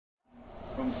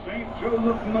From St.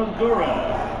 Joseph, Missouri,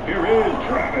 here is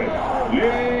Travis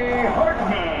Lee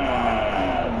Hartman.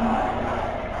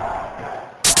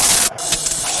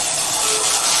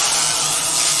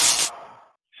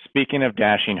 Speaking of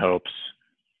dashing hopes,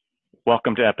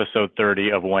 welcome to episode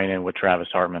 30 of Weighing In with Travis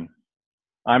Hartman.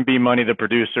 I'm B Money, the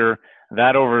producer.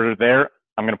 That over there,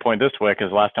 I'm going to point this way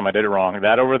because last time I did it wrong.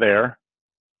 That over there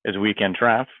is Weekend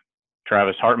Travis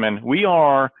Hartman. We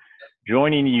are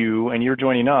joining you and you're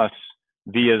joining us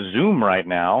via Zoom right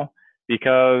now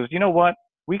because you know what?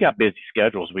 We got busy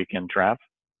schedules, Weekend Trav.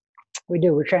 We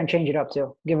do. We're trying to change it up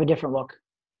too. Give a different look.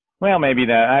 Well, maybe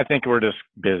that. I think we're just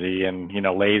busy and,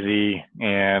 lazy.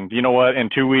 And you know what?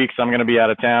 In 2 weeks, I'm going to be out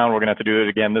of town. We're going to have to do it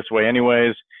again this way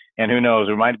anyways. And who knows?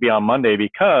 We might be on Monday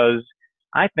because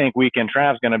I think Weekend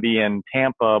Trav's going to be in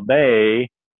Tampa Bay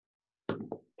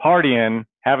partying,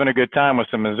 having a good time with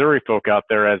some Missouri folk out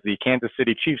there as the Kansas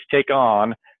City Chiefs take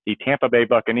on the Tampa Bay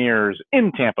Buccaneers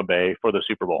in Tampa Bay for the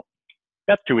Super Bowl.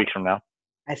 That's 2 weeks from now.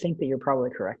 I think that you're probably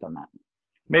correct on that.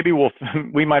 Maybe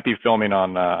we might be filming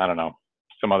on, I don't know,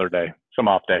 some other day, some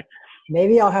off day.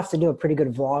 Maybe I'll have to do a pretty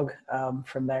good vlog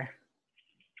from there.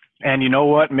 And you know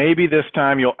what? Maybe this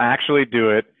time you'll actually do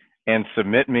it and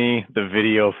submit me the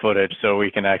video footage so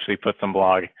we can actually put some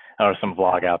vlog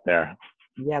out there.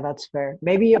 Yeah, that's fair.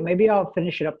 Maybe I'll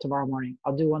finish it up tomorrow morning.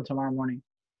 I'll do one tomorrow morning.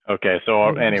 Okay, so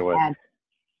anyway,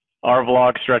 our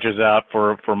vlog stretches out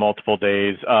for multiple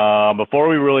days. Before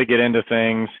we really get into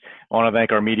things, I want to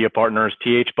thank our media partners,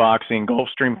 TH Boxing,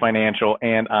 Gulfstream Financial,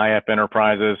 and IF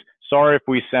Enterprises. Sorry if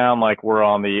we sound like we're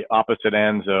on the opposite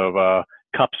ends of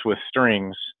cups with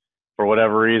strings for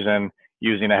whatever reason,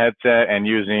 using a headset and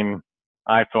using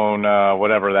iPhone,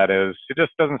 whatever that is. It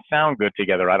just doesn't sound good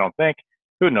together, I don't think.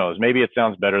 Who knows? Maybe it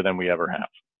sounds better than we ever have.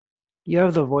 You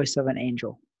have the voice of an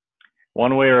angel.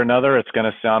 One way or another, it's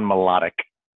going to sound melodic.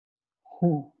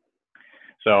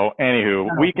 So,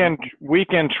 anywho,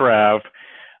 weekend Trav.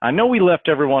 I know we left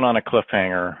everyone on a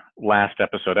cliffhanger last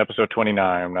episode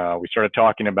 29. We started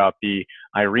talking about the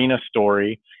Irina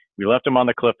story. We left them on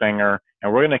the cliffhanger,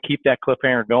 and we're going to keep that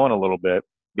cliffhanger going a little bit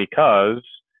because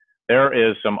there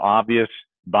is some obvious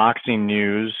boxing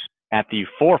news at the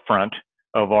forefront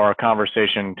of our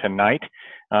conversation tonight.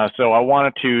 So I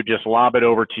wanted to just lob it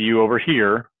over to you over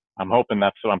here. I'm hoping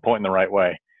I'm pointing the right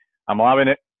way. I'm lobbing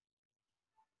it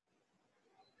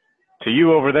to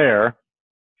you over there.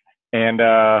 And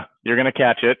you're going to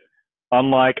catch it,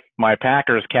 unlike my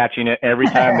Packers catching it every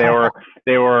time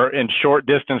they were in short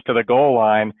distance to the goal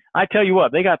line. I tell you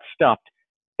what, they got stuffed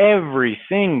every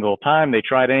single time they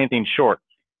tried anything short.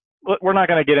 We're not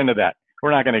going to get into that.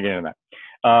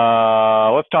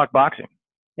 Let's talk boxing.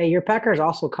 Hey, your Packers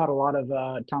also caught a lot of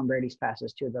Tom Brady's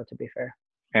passes too, though, to be fair.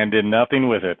 And did nothing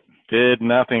with it.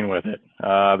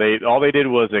 All they did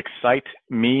was excite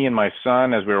me and my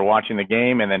son as we were watching the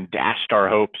game and then dashed our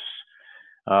hopes.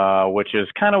 Which is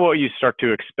kind of what you start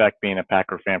to expect being a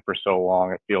Packer fan for so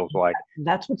long, it feels like.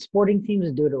 That's what sporting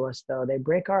teams do to us, though. They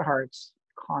break our hearts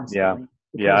constantly.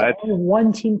 Yeah. Only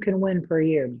one team can win per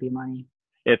year, B-Money.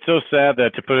 It's so sad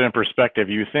that, to put it in perspective,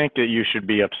 you think that you should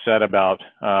be upset about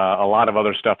a lot of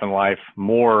other stuff in life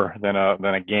more than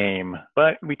a game,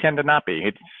 but we tend to not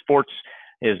be. Sports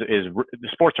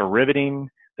are riveting.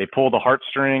 They pull the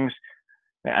heartstrings.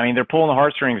 I mean, they're pulling the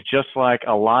heartstrings just like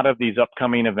a lot of these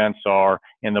upcoming events are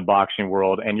in the boxing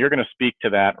world. And you're going to speak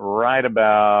to that right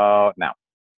about now.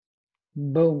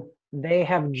 Boom. They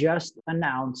have just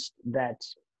announced that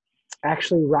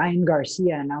actually Ryan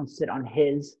Garcia announced it on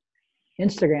his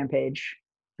Instagram page.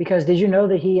 Because did you know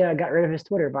that he got rid of his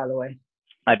Twitter, by the way?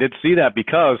 I did see that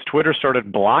because Twitter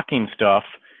started blocking stuff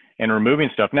and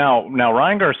removing stuff. Now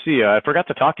Ryan Garcia, I forgot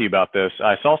to talk to you about this.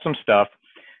 I saw some stuff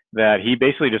that he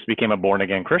basically just became a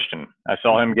born-again Christian. I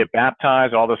saw him get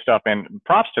baptized, all this stuff, and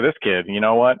props to this kid. You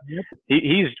know what? Yep.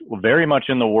 He's very much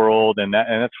in the world, and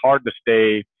it's hard to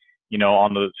stay,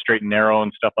 on the straight and narrow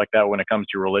and stuff like that when it comes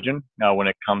to religion, when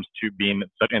it comes to being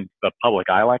in the public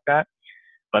eye like that.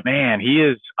 But, man,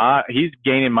 he's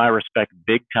gaining my respect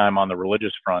big time on the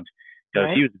religious front because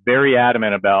He was very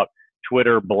adamant about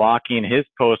Twitter blocking his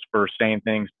posts for saying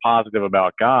things positive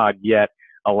about God, yet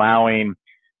allowing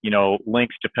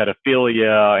links to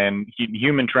pedophilia and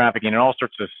human trafficking and all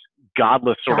sorts of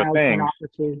godless sort of things.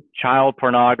 Child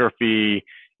pornography,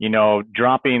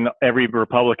 dropping every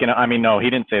Republican. I mean, no,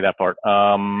 he didn't say that part.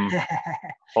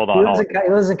 Hold on.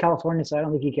 He lives in California, so I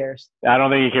don't think he cares. I don't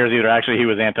think he cares either. Actually, he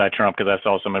was anti-Trump because I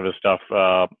saw some of his stuff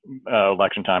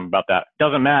election time about that.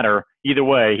 Doesn't matter. Either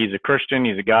way, he's a Christian.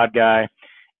 He's a God guy.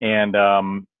 And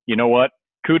you know what?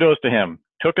 Kudos to him.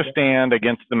 Took a stand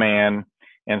against the man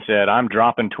and said, I'm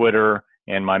dropping Twitter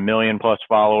and my 1 million+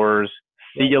 followers.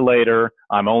 See you later.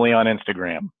 I'm only on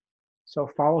Instagram. So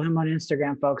follow him on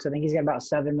Instagram, folks. I think he's got about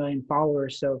 7 million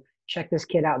followers. So check this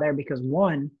kid out there because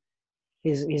one,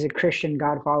 he's a Christian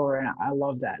God follower, and I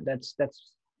love that. That's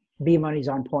B Money's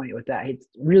on point with that. It's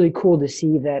really cool to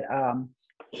see that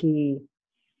he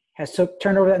has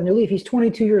turned over that new leaf. He's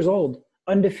 22 years old,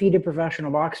 undefeated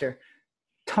professional boxer,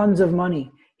 tons of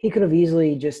money. He could have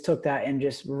easily just took that and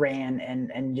just ran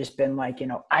and just been like,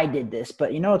 I did this.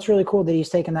 But, it's really cool that he's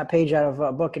taken that page out of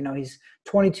a book. He's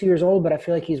 22 years old, but I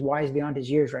feel like he's wise beyond his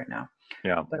years right now.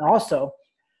 Yeah. But also,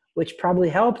 which probably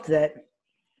helped, that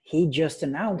he just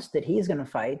announced that he's going to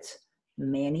fight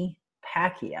Manny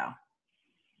Pacquiao.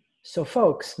 So,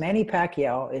 folks, Manny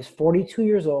Pacquiao is 42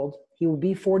 years old. He will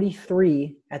be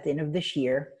 43 at the end of this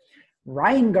year.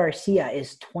 Ryan Garcia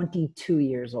is 22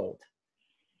 years old.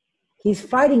 He's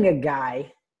fighting a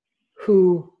guy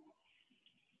who,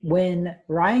 when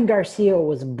Ryan Garcia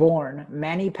was born,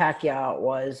 Manny Pacquiao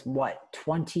was,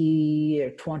 20 or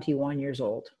 21 years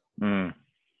old. Mm.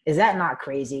 Is that not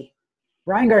crazy?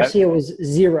 Ryan Garcia was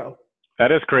 0.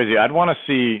 That is crazy. I'd want to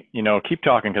see, keep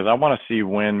talking because I want to see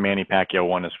when Manny Pacquiao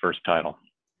won his first title.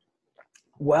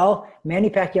 Well, Manny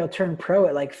Pacquiao turned pro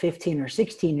at like 15 or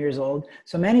 16 years old.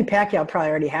 So Manny Pacquiao probably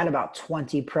already had about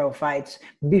 20 pro fights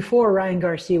before Ryan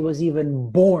Garcia was even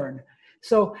born.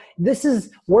 So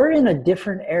we're in a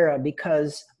different era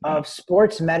because of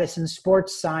sports medicine,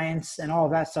 sports science, and all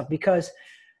of that stuff. Because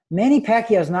Manny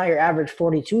Pacquiao is not your average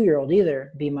 42-year-old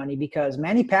either, B-Money, because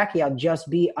Manny Pacquiao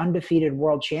just beat undefeated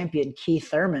world champion Keith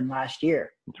Thurman last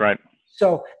year. That's right.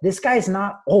 So this guy's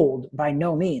not old by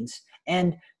no means.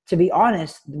 And to be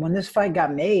honest, when this fight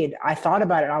got made, I thought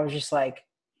about it. I was just like,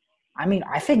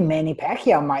 I think Manny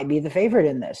Pacquiao might be the favorite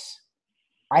in this.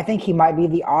 I think he might be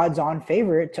the odds-on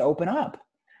favorite to open up.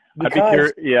 I'd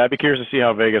be curious to see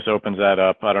how Vegas opens that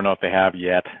up. I don't know if they have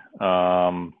yet,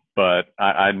 but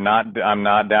I'm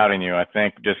not doubting you. I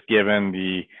think just given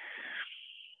the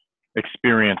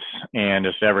experience and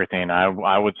just everything,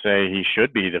 I would say he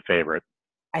should be the favorite.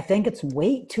 I think it's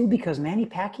weight too, because Manny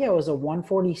Pacquiao is a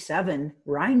 147.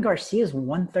 Ryan Garcia is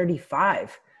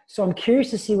 135. So I'm curious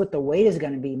to see what the weight is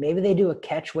going to be. Maybe they do a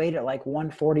catch weight at like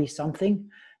 140 something,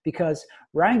 because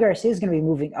Ryan Garcia is going to be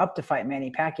moving up to fight Manny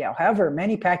Pacquiao. However,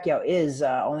 Manny Pacquiao is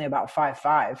only about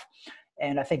 5'5",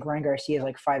 and I think Ryan Garcia is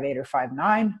like 5'8" or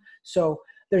 5'9". So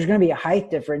there's going to be a height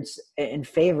difference in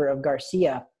favor of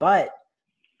Garcia. But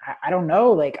I don't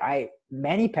know.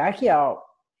 Manny Pacquiao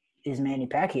is Manny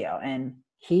Pacquiao, and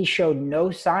he showed no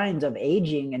signs of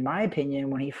aging, in my opinion,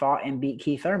 when he fought and beat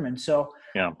Keith Thurman. So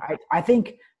yeah. I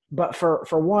think, but for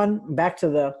one, back to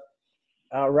the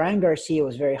Ryan Garcia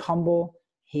was very humble.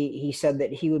 He said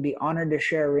that he would be honored to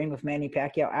share a ring with Manny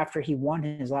Pacquiao after he won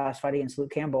his last fight against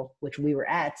Luke Campbell, which we were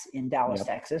at in Dallas,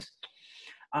 Texas.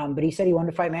 But he said he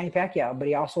wanted to fight Manny Pacquiao, but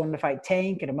he also wanted to fight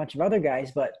Tank and a bunch of other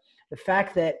guys. But the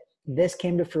fact that this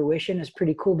came to fruition is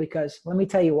pretty cool, because let me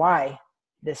tell you why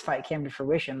this fight came to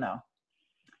fruition, though.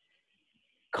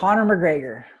 Conor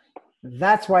McGregor.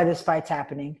 That's why this fight's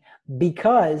happening,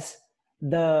 because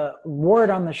the word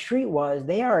on the street was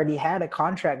they already had a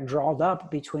contract drawn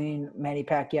up between Manny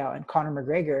Pacquiao and Conor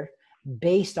McGregor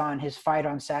based on his fight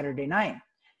on Saturday night.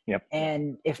 Yep.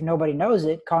 And if nobody knows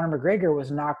it, Conor McGregor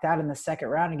was knocked out in the second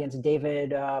round against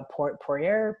David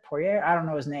Poirier. I don't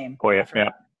know his name. Poirier, yeah.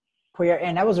 Poirier,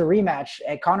 and that was a rematch.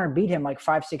 And Conor beat him like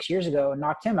 5-6 years ago and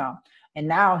knocked him out. And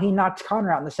now he knocked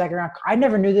Conor out in the second round. I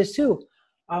never knew this too.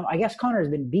 I guess Conor has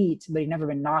been beat, but he's never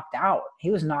been knocked out.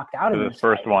 He was knocked out in this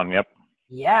first fight. one, yep.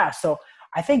 Yeah, so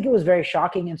I think it was very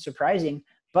shocking and surprising,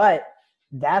 but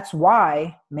that's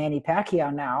why Manny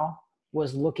Pacquiao now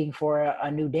was looking for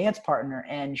a new dance partner.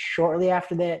 And shortly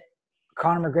after that,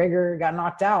 Conor McGregor got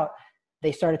knocked out.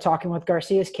 They started talking with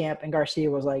Garcia's camp, and Garcia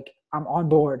was like, I'm on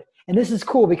board. And this is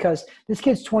cool because this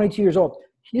kid's 22 years old.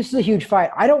 This is a huge fight.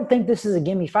 I don't think this is a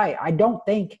gimme fight. I don't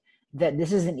think that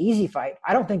this is an easy fight.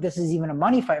 I don't think this is even a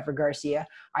money fight for Garcia.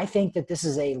 I think that this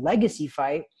is a legacy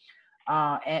fight.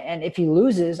 And if he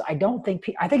loses, I think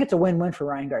it's a win-win for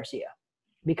Ryan Garcia,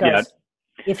 because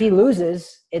if he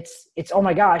loses, it's oh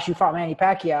my gosh, you fought Manny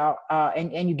Pacquiao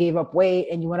and you gave up weight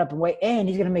and you went up in weight, and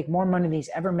he's going to make more money than he's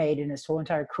ever made in his whole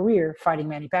entire career fighting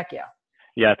Manny Pacquiao.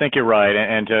 Yeah, I think you're right.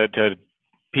 And to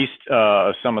piece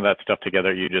some of that stuff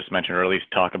together you just mentioned, or at least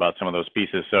talk about some of those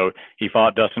pieces. So he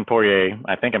fought Dustin Poirier.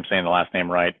 I think I'm saying the last name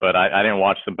right, but I didn't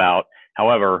watch the bout.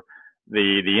 However,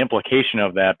 the implication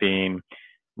of that being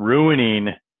ruining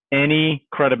any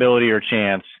credibility or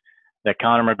chance that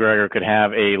Conor McGregor could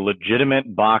have a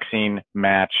legitimate boxing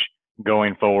match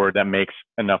going forward that makes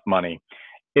enough money.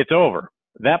 It's over.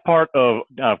 That part of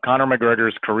Conor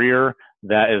McGregor's career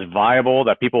that is viable,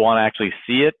 that people want to actually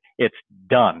see it, it's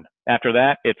done. After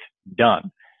that, it's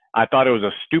done. I thought it was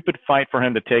a stupid fight for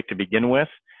him to take to begin with.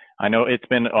 I know it's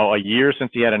been a year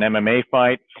since he had an MMA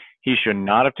fight. He should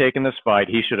not have taken this fight.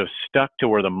 He should have stuck to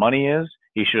where the money is.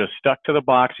 He should have stuck to the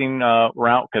boxing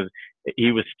route, because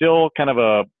he was still kind of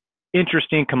a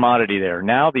interesting commodity there.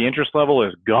 Now the interest level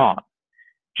is gone.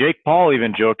 Jake Paul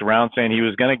even joked around saying he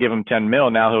was going to give him 10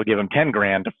 mil. Now he'll give him 10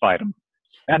 grand to fight him.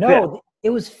 That's it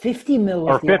was 50 mil.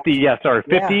 Or 50, yeah, sorry,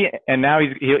 50. Yeah. And now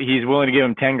he's willing to give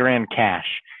him 10 grand cash.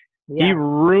 Yeah. He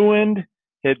ruined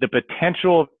the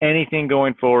potential of anything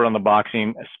going forward on the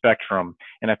boxing spectrum.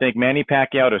 And I think Manny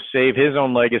Pacquiao, to save his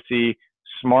own legacy,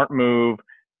 smart move,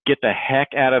 get the heck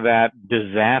out of that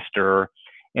disaster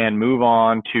and move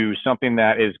on to something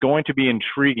that is going to be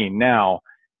intriguing. Now,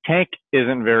 Tank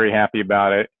isn't very happy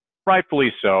about it,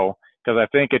 rightfully so, because I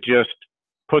think it just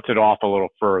puts it off a little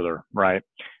further, right?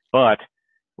 But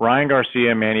Ryan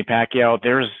Garcia, Manny Pacquiao,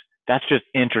 that's just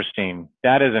interesting.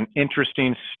 That is an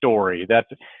interesting story.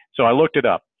 So I looked it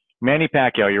up. Manny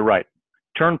Pacquiao, you're right,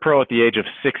 turned pro at the age of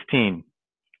 16.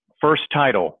 First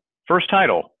title,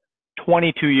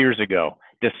 22 years ago,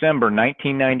 December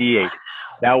 1998.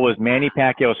 That was Manny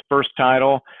Pacquiao's first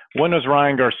title. When was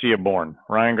Ryan Garcia born?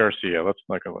 Ryan Garcia, let's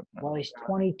look at it. Well, he's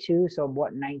 22, so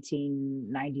what,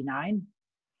 1999,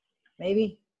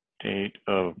 maybe? Date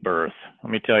of birth.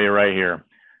 Let me tell you right here.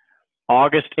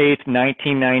 August 8th,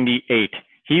 1998.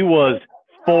 He was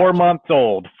 4 months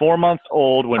old. 4 months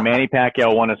old when Manny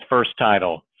Pacquiao won his first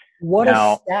title. What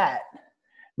a stat.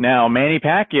 Now, Manny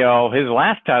Pacquiao, his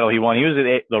last title he won, he was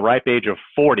at the ripe age of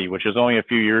 40, which was only a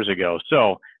few years ago.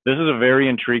 So this is a very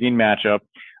intriguing matchup.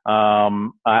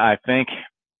 I think,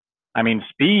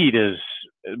 speed is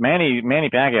Manny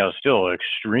Pacquiao is still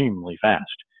extremely fast.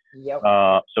 Yep.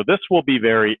 So this will be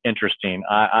very interesting.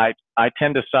 I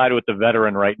tend to side with the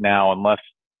veteran right now, unless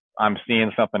I'm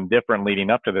seeing something different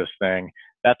leading up to this thing.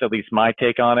 That's at least my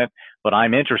take on it. But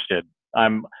I'm interested. I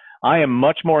am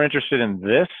much more interested in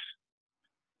this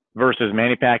versus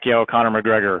Manny Pacquiao, Conor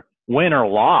McGregor, win or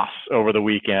loss over the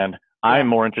weekend. I'm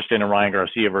more interested in Ryan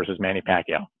Garcia versus Manny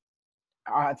Pacquiao.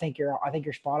 I think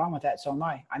you're spot on with that. So am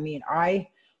I.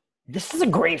 This is a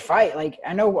great fight. Like,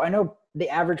 I know the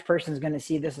average person is going to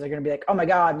see this and they're going to be like, oh my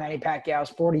God, Manny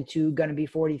Pacquiao's 42, going to be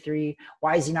 43.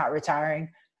 Why is he not retiring?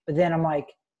 But then I'm like,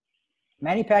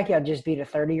 Manny Pacquiao just beat a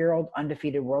 30-year-old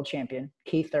undefeated world champion,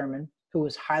 Keith Thurman, who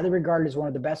was highly regarded as one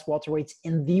of the best welterweights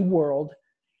in the world.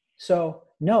 So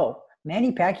no,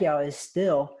 Manny Pacquiao is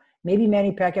still, maybe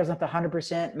Manny Pacquiao's not the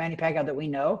 100% Manny Pacquiao that we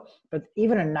know, but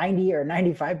even a 90 or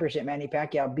 95% Manny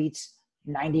Pacquiao beats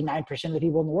 99% of the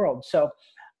people in the world. So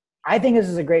I think this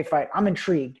is a great fight. I'm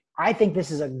intrigued. I think this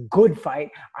is a good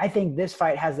fight. I think this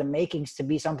fight has the makings to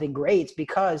be something great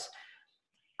because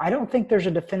I don't think there's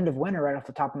a definitive winner right off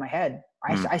the top of my head.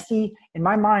 I see, in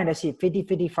my mind, I see a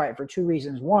 50-50 fight for two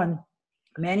reasons. One,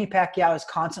 Manny Pacquiao has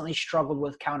constantly struggled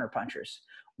with counterpunchers.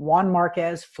 Juan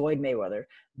Marquez, Floyd Mayweather,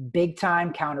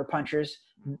 big-time counterpunchers.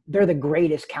 They're the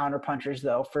greatest counterpunchers,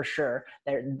 though, for sure.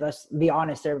 Let's be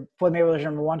honest. Floyd Mayweather's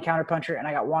number one counterpuncher, and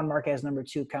I got Juan Marquez number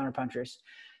two counterpunchers.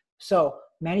 So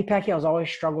Manny Pacquiao has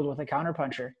always struggled with a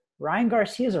counterpuncher. Ryan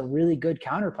Garcia is a really good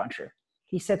counterpuncher.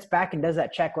 He sits back and does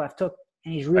that check left hook,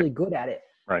 and he's really good at it.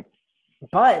 Right.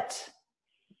 But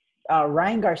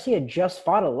Ryan Garcia just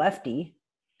fought a lefty,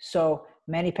 so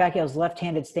Manny Pacquiao's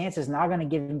left-handed stance is not going to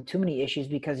give him too many issues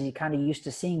because he's kind of used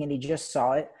to seeing it. He just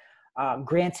saw it.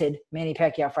 Granted, Manny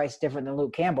Pacquiao fights different than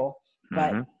Luke Campbell,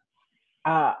 but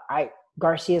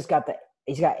Garcia's got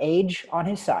age on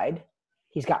his side.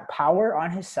 He's got power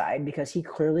on his side because he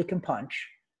clearly can punch.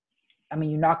 I mean,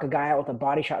 you knock a guy out with a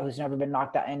body shot who's never been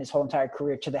knocked out in his whole entire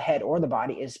career to the head or the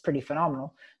body is pretty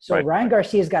phenomenal. So right. Ryan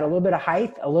Garcia's got a little bit of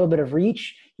height, a little bit of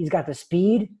reach. He's got the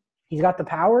speed. He's got the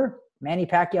power. Manny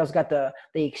Pacquiao's got the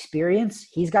experience.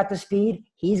 He's got the speed.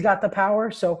 He's got the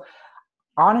power. So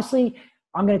honestly,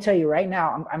 I'm going to tell you right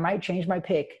now, I might change my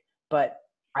pick, but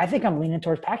I think I'm leaning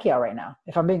towards Pacquiao right now.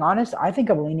 If I'm being honest, I think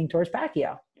I'm leaning towards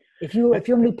Pacquiao. If you want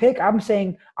me to pick, I'm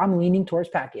saying I'm leaning towards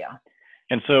Pacquiao.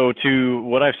 And so to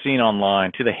what I've seen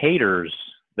online, to the haters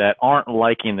that aren't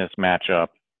liking this matchup,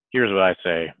 here's what I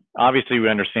say. Obviously, we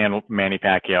understand Manny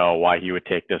Pacquiao, why he would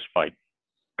take this fight.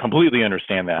 Completely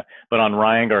understand that. But on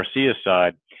Ryan Garcia's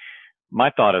side,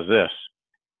 my thought is this.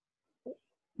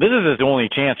 This is his only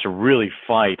chance to really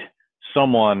fight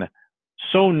someone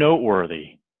so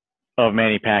noteworthy of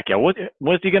Manny Pacquiao. What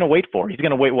is he going to wait for? He's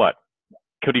going to wait what?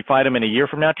 Could he fight him in a year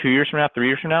from now, 2 years from now, 3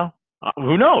 years from now?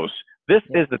 Who knows? This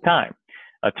is the time.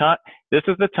 This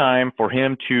is the time for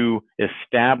him to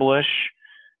establish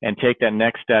and take that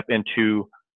next step into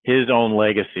his own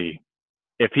legacy.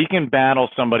 if he can battle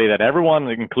somebody that everyone,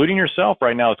 including yourself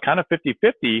right now, is kind of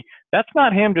 50-50, that's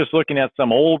not him just looking at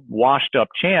some old washed up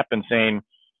champ and saying,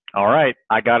 all right,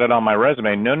 I got it on my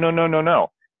resume. No.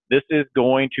 This is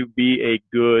going to be a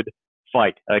good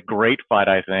fight, a great fight,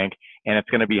 I think, and it's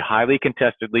going to be highly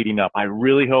contested leading up. I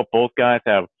really hope both guys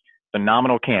have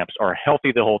phenomenal camps, are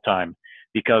healthy the whole time,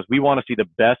 because we want to see the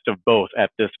best of both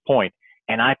at this point.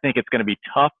 And I think it's going to be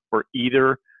tough for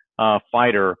either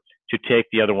fighter to take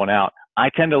the other one out. I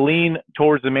tend to lean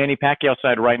towards the Manny Pacquiao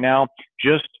side right now,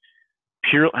 just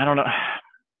pure. I don't know.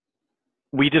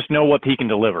 We just know what he can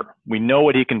deliver. We know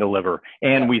what he can deliver,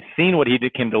 and we've seen what he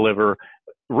can deliver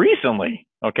recently.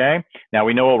 Okay, now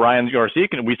we know what Ryan Garcia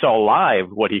can. We saw live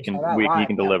what he can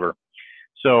deliver.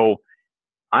 So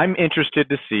I'm interested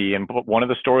to see, and one of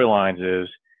the storylines is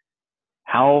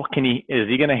how is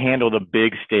he going to handle the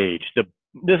big stage?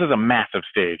 This is a massive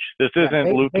stage. This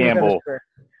isn't Luke Campbell.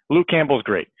 Luke Campbell's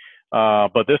great.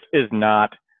 But this is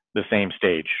not the same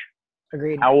stage.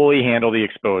 Agreed. How will he handle the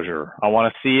exposure? I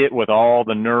want to see it with all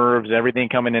the nerves, everything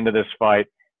coming into this fight,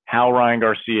 how Ryan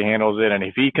Garcia handles it. And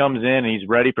if he comes in and he's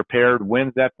ready, prepared,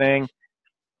 wins that thing,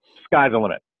 sky's the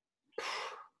limit.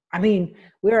 I mean,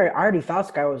 we already thought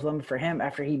sky was the limit for him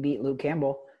after he beat Luke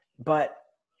Campbell. But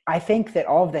I think that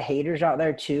all of the haters out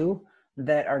there, too,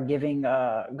 that are giving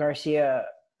Garcia,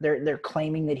 they're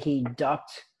claiming that he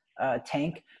ducked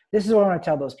Tank. This is what I want to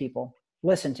tell those people.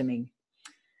 Listen to me.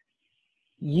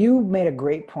 You made a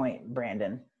great point,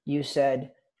 Brandon. You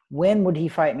said, when would he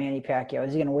fight Manny Pacquiao?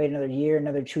 Is he going to wait another year,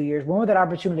 another 2 years? When would that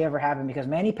opportunity ever happen? Because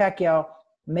Manny Pacquiao,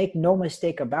 make no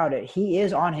mistake about it, he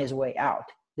is on his way out.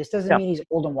 This doesn't mean he's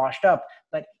old and washed up,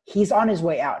 but he's on his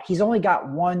way out. He's only got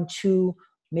 1, 2,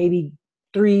 maybe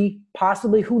 3,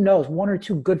 possibly, who knows, 1 or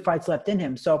 2 good fights left in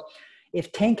him. So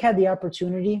if Tank had the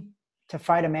opportunity to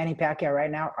fight a Manny Pacquiao right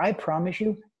now, I promise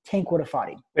you, Tank would have fought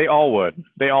him. They all would.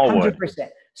 100%.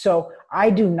 So I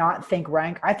do not think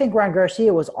I think Ryan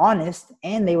Garcia was honest,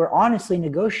 and they were honestly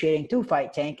negotiating to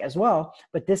fight Tank as well.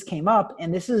 But this came up,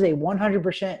 and this is a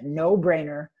 100%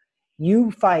 no-brainer. You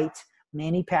fight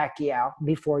Manny Pacquiao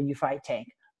before you fight Tank.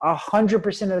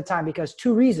 100% of the time, because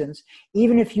 2 reasons.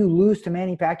 Even if you lose to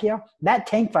Manny Pacquiao, that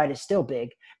Tank fight is still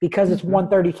big because it's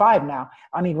 135 now.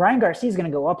 I mean, Ryan Garcia is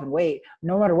going to go up in weight.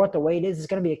 No matter what the weight is, it's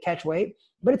going to be a catch weight.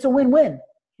 But it's a win-win.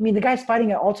 I mean, the guy's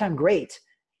fighting an all-time great.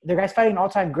 The guy's fighting an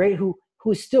all-time great who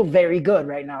is still very good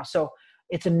right now. So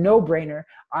it's a no-brainer.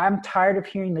 I'm tired of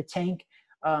hearing the Tank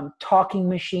talking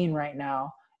machine right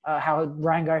now, how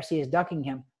Ryan Garcia is ducking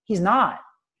him. He's not.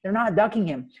 They're not ducking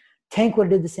him. Tank would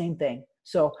have did the same thing.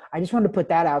 So I just wanted to put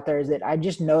that out there, is that I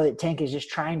just know that Tank is just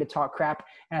trying to talk crap.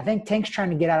 And I think Tank's trying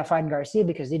to get out of fighting Garcia,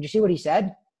 because did you see what he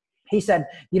said? He said,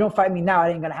 you don't fight me now, it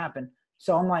ain't going to happen.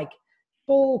 So I'm like,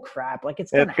 bull crap. Like,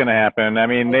 it's going to happen. I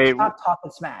mean, stop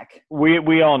talking smack.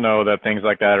 We all know that things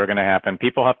like that are going to happen.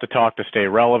 People have to talk to stay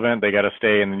relevant. They got to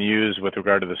stay in the news with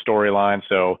regard to the storyline.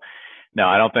 So, no,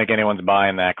 I don't think anyone's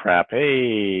buying that crap.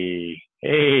 Hey,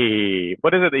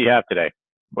 what is it that you have today?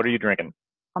 What are you drinking?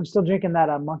 I'm still drinking that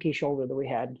monkey shoulder that we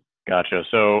had. Gotcha.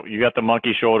 So you got the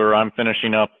monkey shoulder. I'm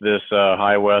finishing up this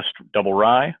High West double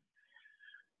rye.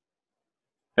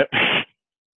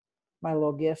 My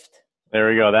little gift. There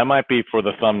we go. That might be for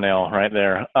the thumbnail right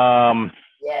there.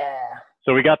 Yeah.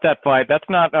 So we got that fight. That's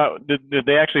not. Did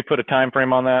they actually put a time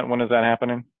frame on that? When is that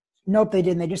happening? Nope, they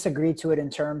didn't. They just agreed to it in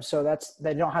terms. So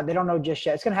they don't know just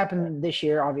yet. It's going to happen this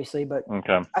year, obviously, but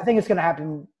okay. I think it's going to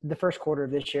happen the first quarter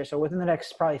of this year. So within the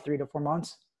next probably 3 to 4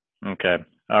 months. Okay.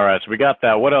 All right. So we got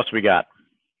that. What else we got?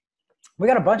 We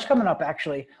got a bunch coming up,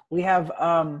 actually. We have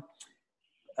Canelo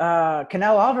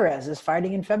Alvarez is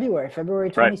fighting in February 27th,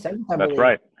 right. I believe. That's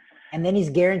right. And then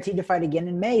he's guaranteed to fight again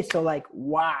in May. So, like,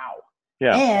 wow.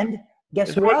 Yeah. And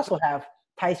guess who we also have?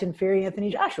 Tyson Fury,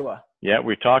 Anthony Joshua. Yeah,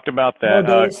 we talked about that.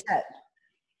 No date is set.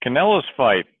 Canelo's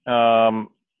fight. Wasn't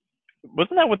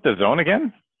that with DAZN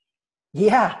again?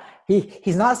 Yeah.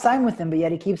 He's not signed with them, but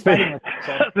yet he keeps fighting with them.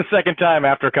 So. That's the second time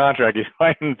after contract he's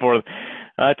fighting for.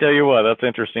 I tell you what, that's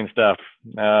interesting stuff.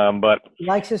 But he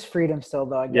likes his freedom still,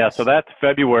 though, I guess. Yeah, so that's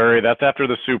February. That's after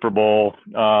the Super Bowl.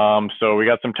 So we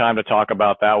got some time to talk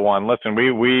about that one. Listen,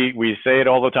 we say it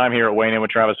all the time here at Weighing In with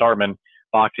Travis Hartman.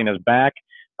 Boxing is back.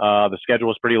 The schedule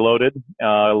was pretty loaded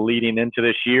leading into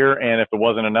this year, and if it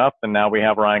wasn't enough, then now we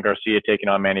have Ryan Garcia taking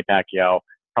on Manny Pacquiao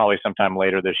probably sometime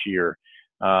later this year.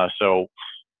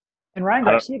 And Ryan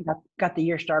Garcia got the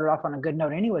year started off on a good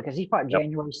note anyway, because he fought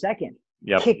January 2nd.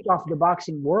 Yep. Kicked off the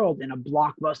boxing world in a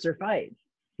blockbuster fight.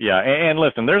 Yeah, and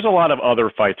listen, there's a lot of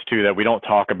other fights, too, that we don't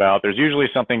talk about. There's usually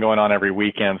something going on every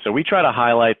weekend, so we try to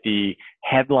highlight the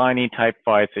headlining type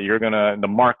fights that the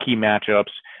marquee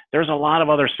matchups there's a lot of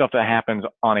other stuff that happens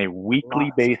on a weekly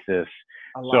Lots. basis.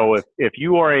 A lot. So if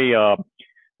you are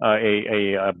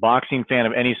a boxing fan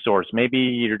of any sorts, maybe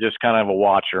you're just kind of a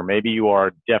watcher, maybe you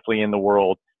are definitely in the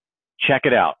world, check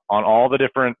it out on all the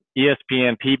different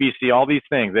ESPN, PBC, all these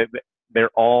things.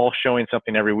 They're all showing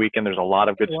something every week, and there's a lot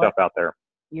of good stuff out there.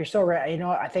 You're so right. You know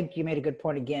what? I think you made a good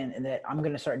point again, and that I'm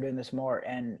going to start doing this more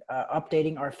and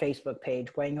updating our Facebook page,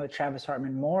 Weighing In with Travis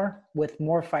Hartman, more with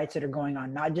more fights that are going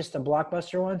on, not just the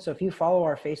blockbuster one. So if you follow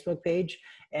our Facebook page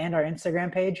and our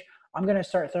Instagram page, I'm going to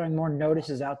start throwing more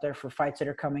notices out there for fights that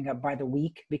are coming up by the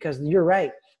week, because you're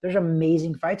right. There's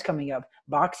amazing fights coming up.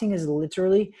 Boxing is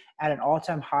literally at an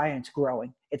all-time high, and it's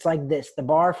growing. It's like this. The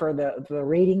bar for the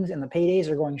ratings and the paydays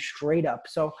are going straight up.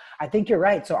 So I think you're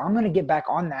right. So I'm going to get back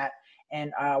on that.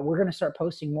 And we're going to start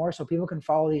posting more so people can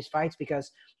follow these fights, because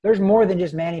there's more than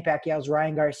just Manny Pacquiao's,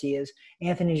 Ryan Garcia's,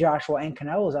 Anthony Joshua, and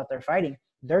Canelo's out there fighting.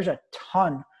 There's a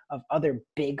ton of other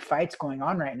big fights going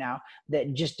on right now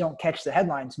that just don't catch the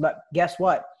headlines. But guess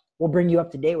what? We'll bring you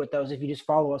up to date with those if you just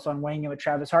follow us on Weighing In with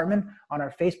Travis Hartman on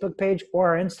our Facebook page or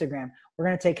our Instagram. We're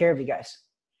going to take care of you guys.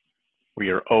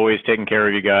 We are always taking care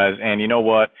of you guys. And you know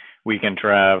what? Weekend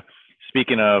Trav,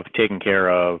 speaking of taking care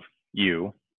of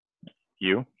you.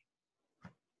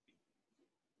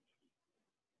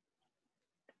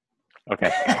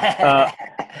 Okay.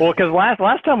 Well, because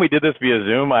last time we did this via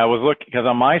Zoom, I was looking, because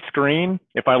on my screen,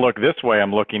 if I look this way,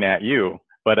 I'm looking at you,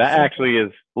 but that actually is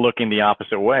looking the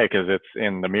opposite way because it's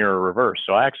in the mirror reverse.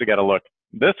 So I actually got to look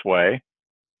this way.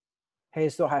 Hey,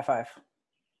 still high five.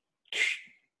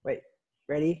 Wait,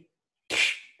 ready?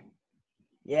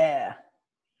 Yeah.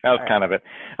 That was kind of it.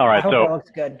 All right. I hope so that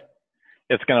looks good.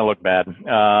 It's going to look bad,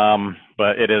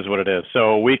 but it is what it is.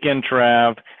 So Weekend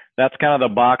Trav. That's kind of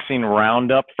the boxing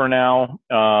roundup for now.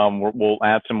 We'll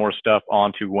add some more stuff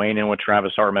onto Weighing In with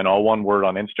Travis Hartman, all one word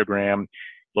on Instagram.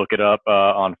 Look it up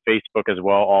on Facebook as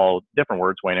well, all different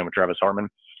words, Weighing In with Travis Hartman.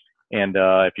 And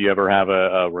if you ever have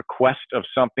a request of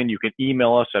something, you can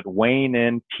email us at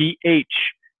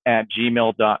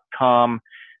weighinginth@gmail.com.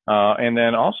 And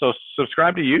then also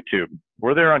subscribe to YouTube.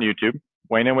 We're there on YouTube,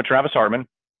 Weighing In with Travis Hartman.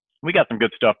 We got some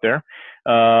good stuff there.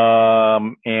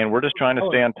 And we're just trying to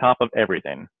stay on top of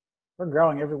everything. We're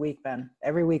growing every week, man.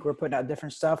 Every week we're putting out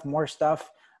different stuff, more stuff.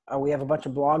 We have a bunch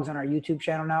of blogs on our YouTube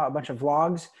channel now, a bunch of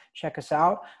vlogs. Check us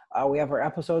out. We have our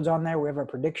episodes on there. We have our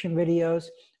prediction videos.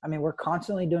 I mean, we're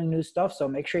constantly doing new stuff. So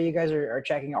make sure you guys are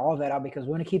checking all of that out, because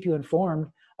we want to keep you informed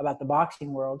about the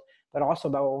boxing world, but also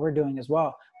about what we're doing as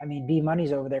well. I mean, B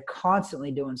Money's over there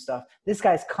constantly doing stuff. This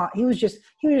guy's he was just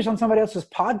on somebody else's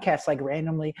podcast, like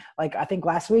randomly, like I think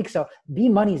last week. So B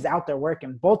Money's out there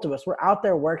working. Both of us, we're out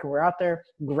there working. We're out there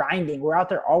grinding. We're out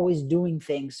there always doing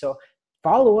things. So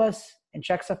follow us and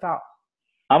check stuff out.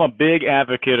 I'm a big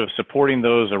advocate of supporting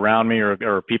those around me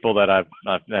or people that I've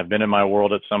been in my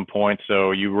world at some point. So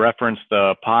you referenced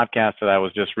the podcast that I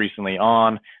was just recently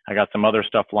on. I got some other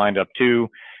stuff lined up too.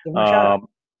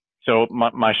 So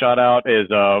my shout out is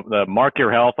the Mark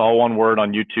Your Health, all one word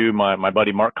on YouTube. My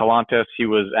buddy Mark Calantes, he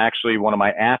was actually one of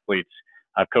my athletes.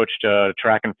 I've coached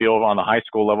track and field on the high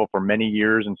school level for many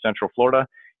years in Central Florida.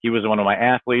 He was one of my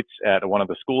athletes at one of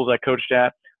the schools I coached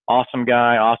at. Awesome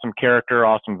guy, awesome character,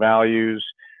 awesome values,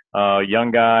 young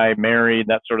guy, married,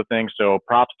 that sort of thing. So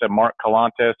props to Mark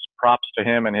Calantes, props to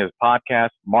him and his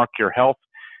podcast, Mark Your Health,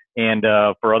 and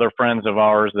for other friends of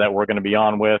ours that we're going to be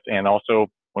on with, and also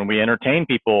when we entertain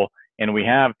people, and we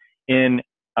have in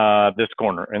this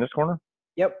corner.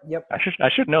 Yep. I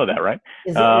should know that, right?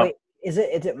 Is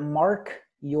it Mark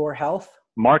Your Health?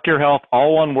 Mark Your Health,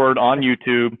 all one word on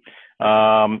YouTube.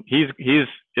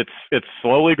 It's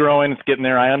slowly growing. It's getting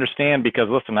there. I understand, because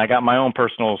listen, I got my own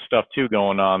personal stuff too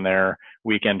going on there,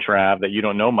 Weekend Trav, that you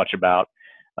don't know much about.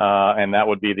 And that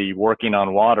would be the Working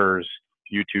on Waters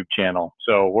YouTube channel.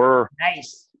 So we're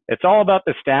nice. It's all about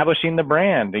establishing the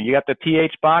brand. You got the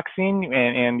TH Boxing,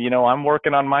 and you know, I'm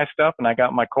working on my stuff, and I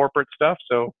got my corporate stuff,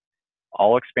 so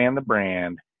I'll expand the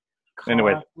brand.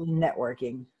 Anyways,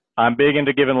 networking. I'm big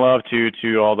into giving love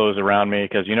to all those around me,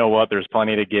 because you know what? There's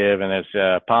plenty to give, and there's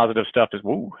positive stuff.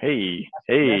 Hey,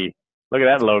 look at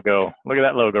that logo. Look at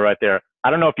that logo right there.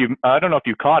 I don't know if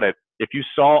you caught it. If you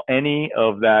saw any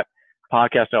of that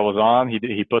podcast I was on,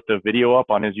 he put the video up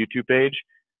on his YouTube page.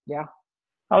 Yeah.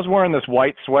 I was wearing this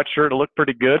white sweatshirt. It looked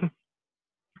pretty good.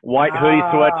 White hoodie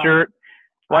sweatshirt.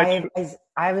 I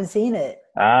haven't seen it.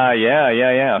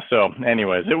 Yeah. So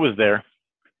anyways, it was there.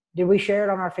 Did we share it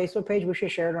on our Facebook page? We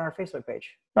should share it on our Facebook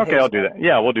page. Okay, I'll do that.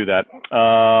 Yeah, we'll do that.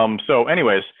 So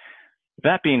anyways,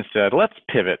 that being said, let's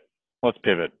pivot.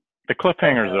 The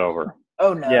cliffhanger's over.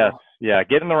 Oh, no. Yes. Yeah,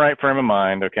 get in the right frame of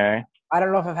mind, okay? I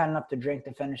don't know if I've had enough to drink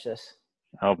to finish this.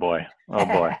 Oh boy. Oh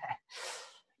boy.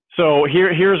 So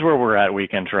here's where we're at,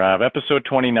 Weekend Trav. Episode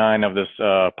 29 of this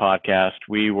podcast,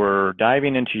 we were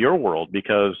diving into your world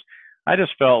because I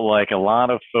just felt like a lot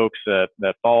of folks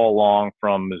that follow along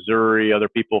from Missouri, other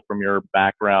people from your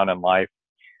background and life,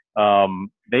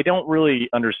 they don't really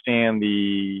understand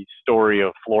the story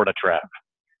of Florida Trav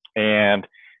and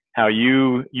how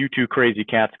you two crazy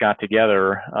cats got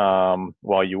together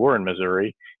while you were in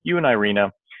Missouri, you and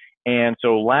Irina. And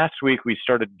so last week we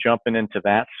started jumping into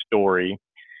that story.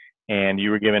 And you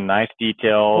were given nice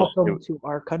details. Welcome to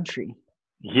our country.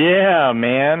 Yeah,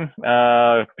 man.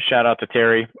 Shout out to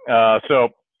Terry. So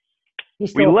He's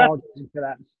still apologizing for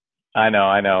that. I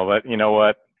know. But you know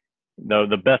what?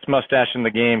 The best mustache in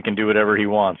the game can do whatever he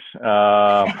wants.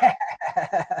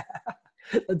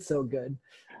 That's so good.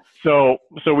 So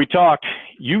we talked.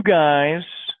 You guys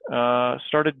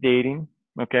started dating.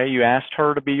 Okay. You asked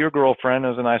her to be your girlfriend. It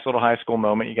was a nice little high school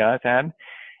moment you guys had.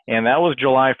 And that was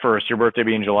July 1st, your birthday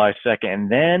being July 2nd.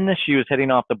 And then she was heading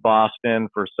off to Boston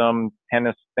for some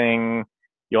tennis thing.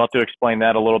 You'll have to explain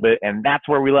that a little bit. And that's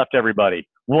where we left everybody.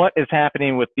 What is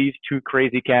happening with these two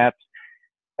crazy cats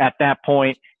at that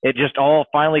point? It just all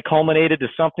finally culminated to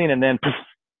something. And then, poof,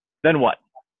 then what?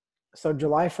 So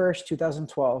July 1st,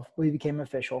 2012, we became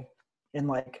official. And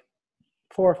like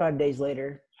 4 or 5 days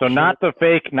later. So not the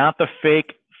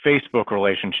fake Facebook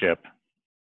relationship.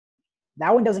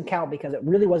 That one doesn't count because it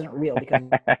really wasn't real because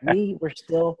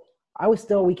I was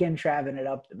still Weekend Traving it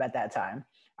up at that time.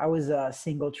 I was a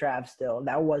single Trav still.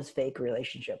 That was fake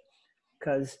relationship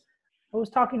because I was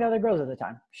talking to other girls at the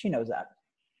time. She knows that.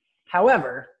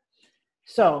 However,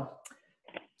 so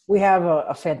we have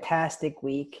a fantastic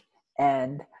week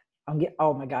and I'm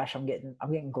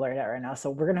getting glared at right now. So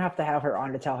we're going to have her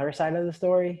on to tell her side of the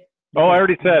story. Oh, I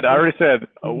already said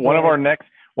one of our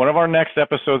next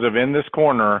episodes of In This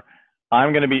Corner,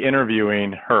 I'm going to be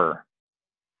interviewing her.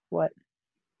 What?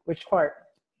 Which part?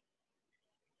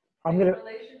 Relationship?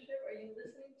 Are you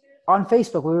listening to? On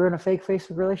Facebook. We were in a fake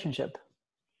Facebook relationship.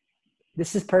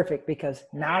 This is perfect because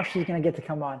now she's going to get to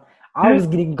come on. I was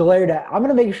getting glared at. I'm going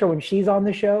to make sure when she's on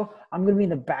the show, I'm going to be in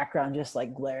the background just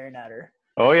like glaring at her.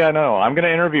 Oh, yeah, no. I'm going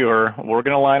to interview her. We're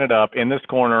going to line it up in this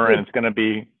corner, and it's going to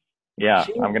be, I'm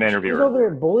going to interview her. She was over there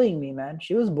bullying me, man.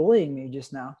 She was bullying me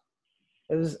just now.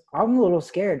 I'm a little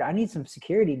scared. I need some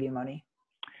security money.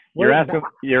 You're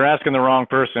asking the wrong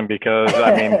person because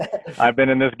I mean I've been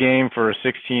in this game for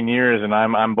 16 years and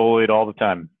I'm bullied all the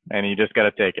time and you just got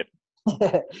to take it.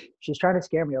 She's trying to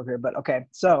scare me over here, but okay.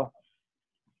 So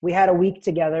we had a week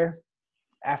together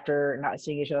after not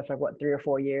seeing each other for 3 or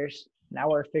 4 years. Now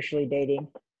we're officially dating,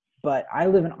 but I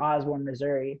live in Osborne,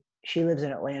 Missouri. She lives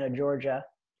in Atlanta, Georgia,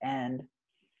 and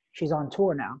she's on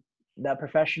tour now, the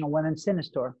professional women's tennis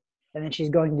tour. And then she's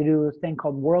going to do a thing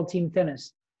called World Team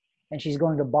Tennis. And she's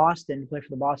going to Boston to play for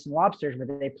the Boston Lobsters, but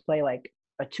they play like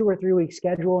a 2 or 3 week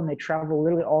schedule and they travel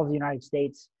literally all of the United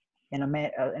States in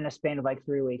a span of like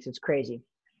 3 weeks. It's crazy.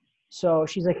 So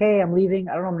she's like, hey, I'm leaving.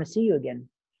 I don't know I'm going to see you again.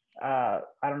 I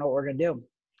don't know what we're going to do.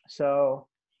 So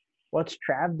what's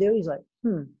Trav do? He's like,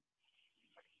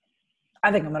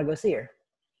 I think I'm going to go see her.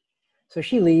 So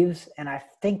she leaves, and I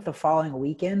think the following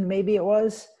weekend, maybe it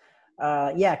was,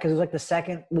 because it was like the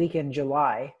second week in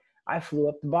July, I flew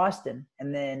up to Boston,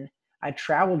 and then I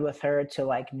traveled with her to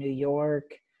like New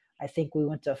York. I think we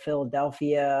went to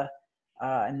Philadelphia,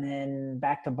 and then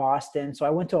back to Boston. So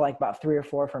I went to like about 3 or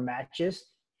 4 of her matches.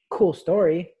 Cool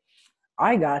story.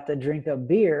 I got to drink a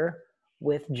beer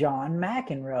with John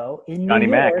McEnroe in New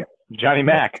York. Johnny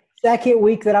Mac. Second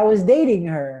week that I was dating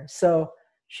her. So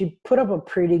she put up a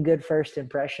pretty good first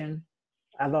impression.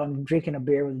 Although I'm drinking a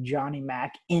beer with Johnny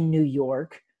Mac in New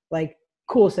York. Like,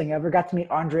 coolest thing ever. Got to meet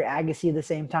Andre Agassi at the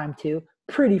same time, too.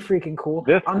 Pretty freaking cool.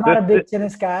 I'm not a big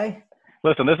tennis guy.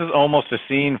 Listen, this is almost a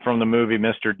scene from the movie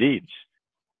Mr. Deeds.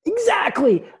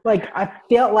 Exactly. Like, I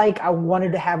felt like I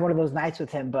wanted to have one of those nights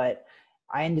with him, but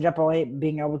I ended up only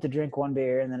being able to drink 1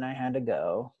 beer, and then I had to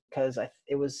go because I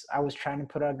was trying to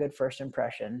put out a good first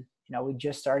impression. You know, we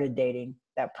just started dating.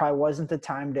 That probably wasn't the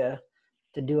time to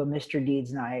do a Mr.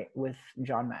 Deeds night with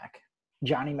Johnny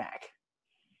Mac.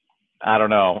 I don't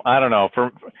know.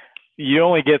 You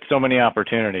only get so many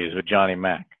opportunities with Johnny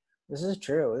Mac. This is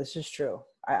true.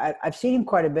 I've seen him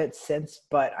quite a bit since,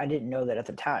 but I didn't know that at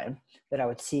the time that I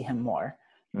would see him more.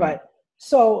 But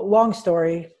so long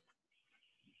story,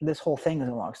 this whole thing is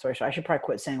a long story. So I should probably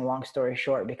quit saying long story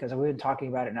short because we've been talking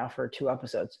about it now for 2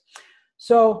 episodes.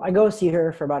 So I go see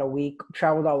her for about a week,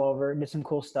 traveled all over, did some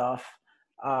cool stuff.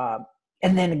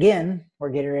 And then again,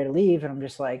 we're getting ready to leave. And I'm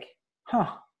just like,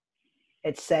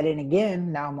 it's set in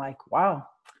again. Now I'm like, wow,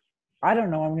 I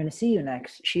don't know. I'm going to see you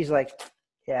next. She's like,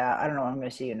 Yeah, I don't know when I'm going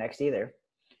to see you next either.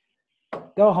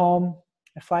 Go home.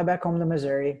 I fly back home to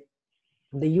Missouri.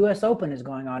 The U.S. Open is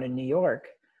going on in New York,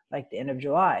 like the end of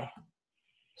July.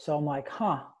 So I'm like,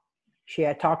 huh. She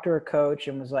had talked to her coach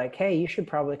and was like, hey, you should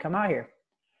probably come out here.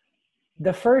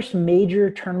 The first major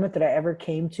tournament that I ever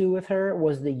came to with her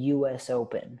was the U.S.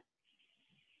 Open.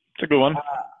 It's a good one.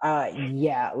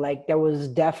 Yeah, like there was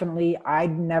definitely, I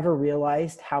never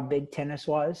realized how big tennis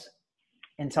was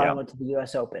until I went to the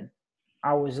U.S. Open.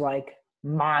 I was like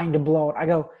mind blown. I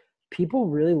go, people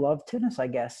really love tennis, I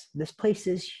guess. This place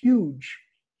is huge.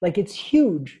 Like it's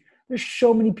huge. There's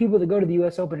so many people that go to the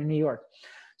U.S. Open in New York.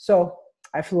 So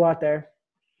I flew out there.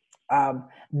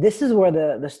 This is where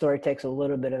the story takes a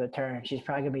little bit of a turn. She's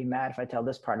probably going to be mad if I tell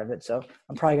this part of it. So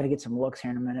I'm probably going to get some looks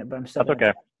here in a minute, but I'm still. That's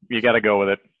okay. You got to go with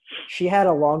it. She had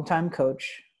a longtime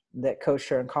coach that coached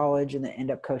her in college and then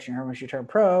ended up coaching her when she turned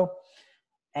pro.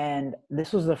 And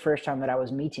this was the first time that I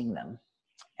was meeting them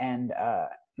and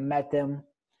met them.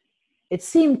 It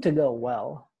seemed to go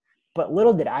well, but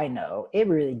little did I know, it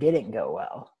really didn't go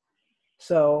well.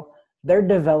 So there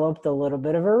developed a little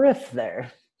bit of a rift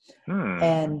there.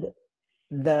 And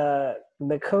the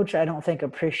coach, I don't think,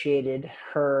 appreciated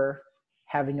her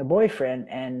having a boyfriend,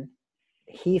 and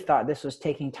he thought this was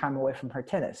taking time away from her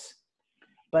tennis.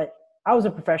 But I was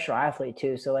a professional athlete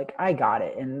too, so like I got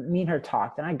it. And me and her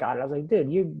talked, and I got it. I was like,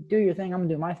 dude, you do your thing, I'm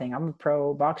gonna do my thing. I'm a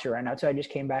pro boxer right now, so I just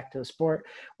came back to the sport,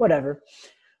 whatever.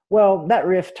 Well, that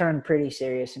rift turned pretty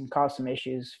serious and caused some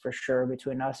issues for sure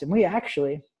between us. And we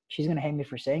actually, she's gonna hate me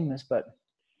for saying this, but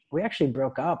we actually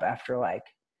broke up after like,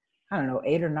 I don't know,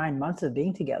 8 or 9 months of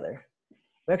being together.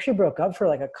 We actually broke up for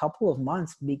like a couple of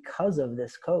months because of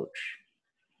this coach.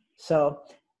 So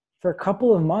for a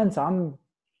couple of months, I'm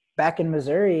back in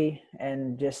Missouri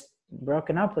and just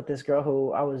broken up with this girl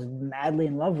who I was madly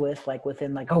in love with, like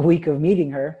within like a week of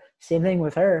meeting her. Same thing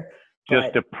with her.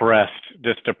 Just depressed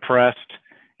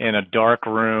in a dark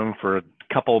room for a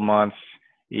couple of months,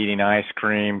 eating ice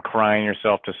cream, crying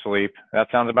yourself to sleep. That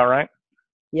sounds about right?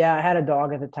 Yeah, I had a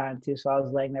dog at the time too, so I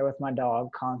was laying there with my dog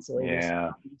constantly, just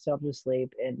Yeah. putting myself to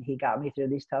sleep, and he got me through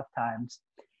these tough times.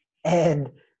 And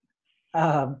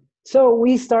so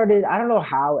we started, I don't know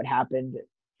how it happened.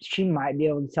 She might be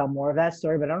able to tell more of that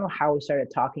story, but I don't know how we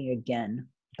started talking again.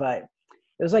 But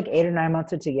it was like 8 or 9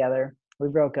 months together. We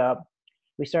broke up.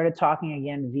 We started talking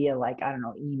again via like, I don't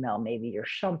know, email maybe or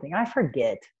something. I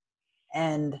forget.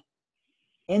 And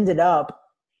ended up,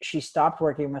 she stopped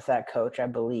working with that coach, I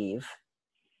believe.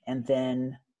 And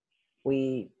then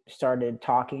we started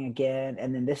talking again.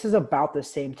 And then this is about the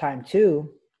same time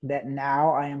too, that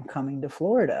now I am coming to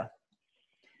Florida.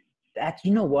 That's,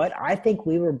 you know what? I think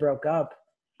we were broke up.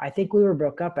 I think we were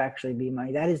broke up actually,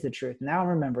 B-Money. That is the truth. Now I'm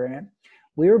remembering it.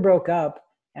 We were broke up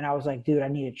and I was like, dude, I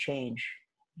need to change.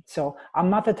 So I'm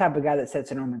not the type of guy that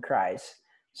sits at home and cries.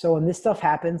 So when this stuff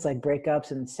happens, like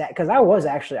breakups and sad, because I was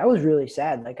really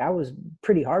sad. Like I was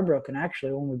pretty heartbroken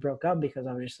actually when we broke up, because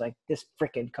I was just like, this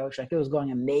freaking coach, like it was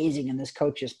going amazing. And this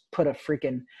coach just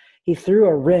he threw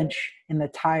a wrench in the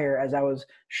tire as I was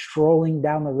strolling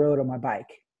down the road on my bike.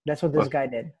 That's what this guy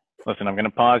did. Listen, I'm going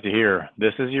to pause you here.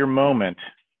 This is your moment.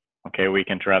 Okay,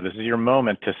 Weekend Trav. This is your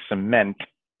moment to cement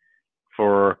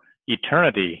for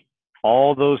eternity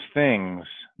all those things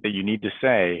that you need to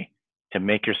say to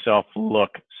make yourself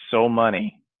look so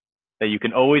money that you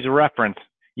can always reference.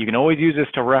 You can always use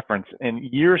this to reference. And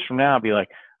years from now, be like,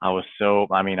 I was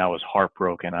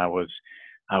heartbroken. I was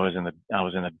in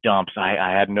the dumps.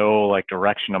 I had no like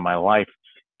direction of my life.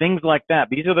 Things like that.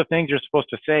 These are the things you're supposed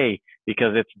to say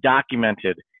because it's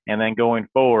documented. And then going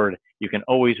forward, you can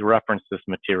always reference this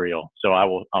material. So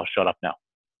I'll shut up now.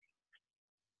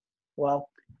 Well,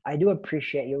 I do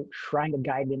appreciate you trying to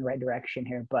guide me in the right direction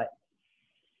here, but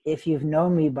if you've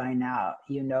known me by now,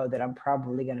 you know that I'm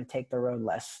probably going to take the road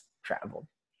less traveled.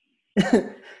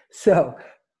 So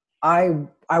I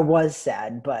was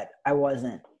sad, but I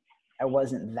wasn't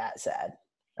that sad.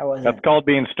 That's called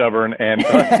being stubborn, and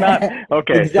let's not.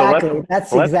 Okay, exactly. So that's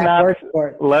the exact word for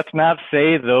it. Let's not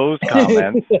say those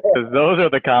comments because those are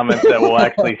the comments that will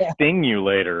actually sting you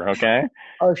later. Okay.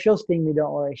 Oh, she'll sting me.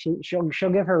 Don't worry. She'll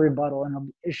give her rebuttal,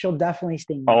 and she'll definitely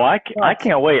sting me. Oh, I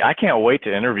can't wait. I can't wait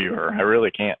to interview her. I really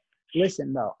can't.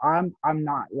 Listen, though, I'm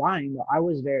not lying. Though I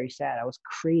was very sad. I was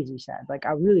crazy sad. Like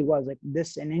I really was. Like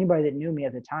this, and anybody that knew me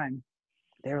at the time,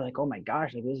 they were like, "Oh my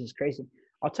gosh, like this is crazy."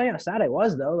 I'll tell you how sad I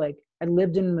was though. Like I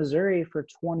lived in Missouri for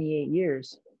 28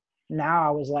 years. Now I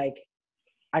was like,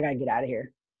 I gotta get out of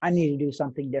here. I need to do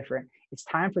something different. It's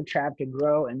time for Trav to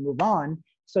grow and move on.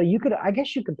 So I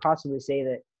guess you could possibly say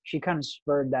that she kind of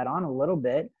spurred that on a little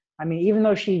bit. I mean, even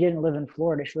though she didn't live in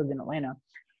Florida, she lived in Atlanta.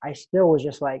 I still was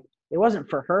just like, it wasn't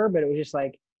for her, but it was just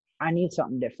like, I need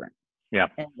something different. Yeah.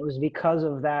 And it was because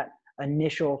of that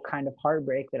initial kind of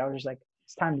heartbreak that I was just like,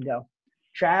 it's time to go.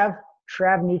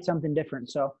 Trav needs something different.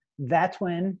 So that's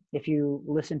when, if you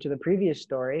listen to the previous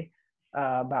story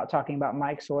about talking about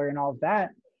Mike Sawyer and all of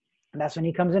that, that's when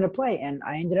he comes into play. And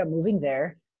I ended up moving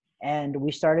there, and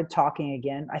we started talking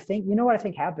again. I think, you know what I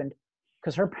think happened?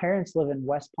 Because her parents live in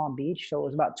West Palm Beach, so it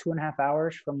was about 2.5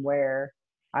 hours from where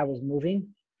I was moving.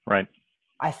 Right.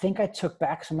 I think I took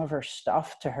back some of her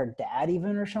stuff to her dad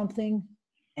even or something,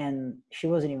 and she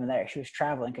wasn't even there. She was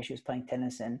traveling because she was playing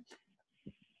tennis, and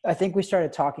I think we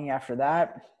started talking after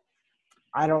that.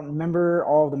 I don't remember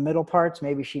all the middle parts.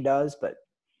 Maybe she does, but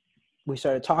we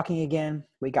started talking again.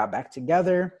 We got back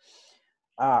together.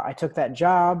 I took that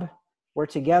job. We're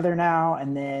together now,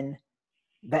 and then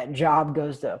that job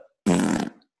goes to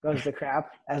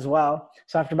crap as well.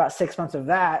 So after about 6 months of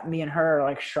that, me and her are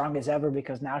like strong as ever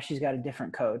because now she's got a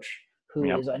different coach who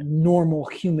is a normal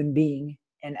human being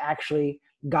and actually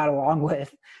got along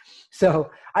with.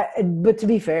 So but to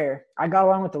be fair, I got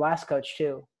along with the last coach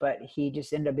too, but he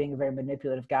just ended up being a very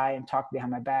manipulative guy and talked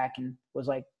behind my back and was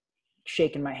like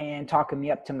shaking my hand, talking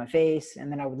me up to my face.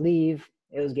 And then I would leave.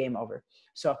 It was game over.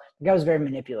 So the guy was very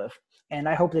manipulative, and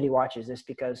I hope that he watches this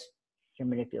because you're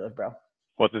manipulative, bro.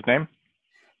 What's his name?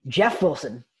 Jeff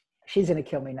Wilson. She's going to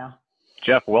kill me now.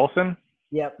 Jeff Wilson?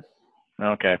 Yep.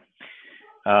 Okay.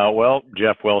 Well,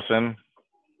 Jeff Wilson.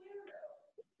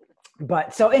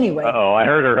 But so anyway. Oh, I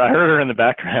heard her in the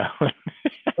background.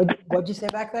 What'd you say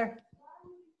back there?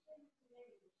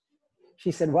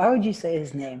 She said, "Why would you say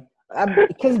his name?"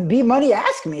 Because B Money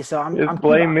asked me, so I'm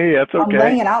blame me. That's okay. I'm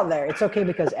laying it out there. It's okay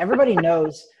because everybody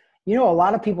knows. You know, a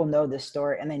lot of people know this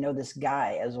story, and they know this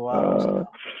guy as well. So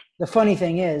the funny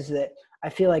thing is that I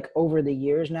feel like over the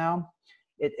years now,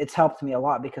 it's helped me a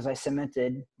lot because I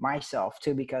cemented myself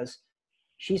too, because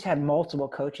she's had multiple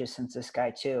coaches since this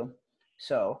guy too.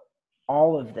 So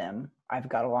all of them I've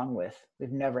got along with.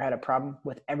 We've never had a problem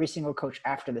with every single coach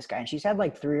after this guy. And she's had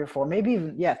like 3 or 4, maybe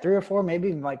even, 3 or 4, maybe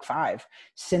even like 5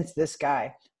 since this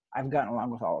guy. I've gotten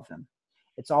along with all of them.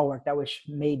 It's all worked out, which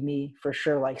made me for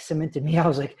sure, like cemented me. I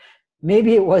was like,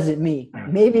 maybe it wasn't me.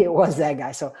 Maybe it was that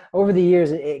guy. So over the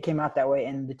years, it came out that way.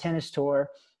 And the tennis tour,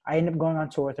 I ended up going on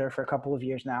tour with her for a couple of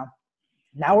years now.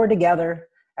 Now we're together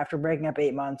after breaking up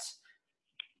 8 months.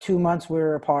 2 months we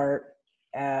were apart.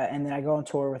 And then I go on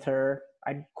tour with her.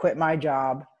 I quit my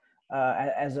job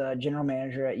as a general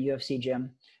manager at UFC Gym.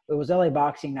 It was LA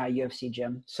Boxing, not UFC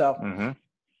Gym. So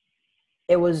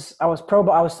I was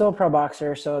still a pro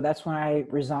boxer. So that's when I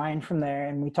resigned from there.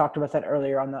 And we talked about that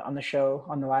earlier on the show,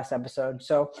 on the last episode.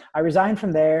 So I resigned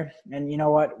from there, and you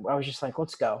know what? I was just like,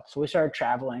 let's go. So we started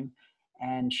traveling,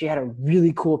 and she had a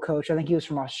really cool coach. I think he was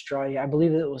from Australia. I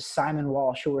believe it was Simon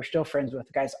Walsh, who we're still friends with.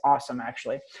 The guy's awesome,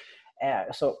 actually.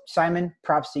 So Simon,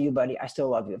 props to you, buddy. I still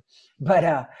love you.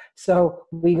 But so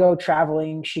we go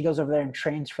traveling. She goes over there and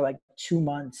trains for like 2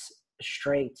 months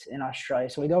straight in Australia.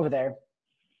 So we go over there.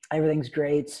 Everything's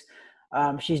great.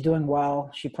 She's doing well.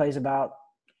 She plays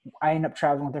I end up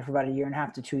traveling with her for about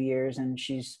 1.5 to 2 years, and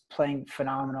she's playing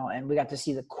phenomenal. And we got to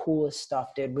see the coolest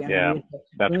stuff, dude. We went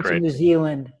to New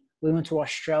Zealand. We went to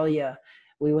Australia.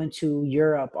 We went to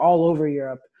Europe, all over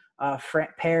Europe.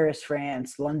 Paris,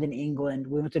 France, London, England.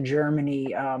 We went to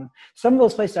Germany. Some of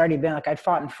those places I'd already been. Like I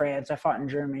fought in France, I fought in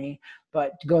Germany,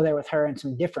 but to go there with her in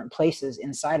some different places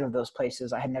inside of those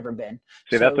places I had never been.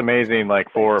 See, that's amazing. Like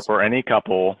for any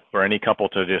couple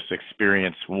to just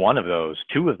experience one of those,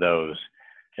 2 of those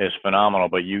is phenomenal.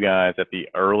 But you guys at the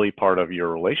early part of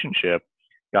your relationship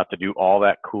got to do all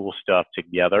that cool stuff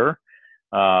together.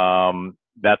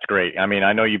 That's great. I mean,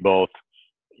 I know you both.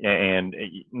 And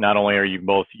not only are you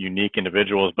both unique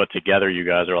individuals, but together you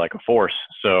guys are like a force.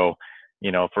 So,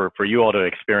 you know, for you all to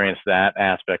experience that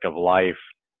aspect of life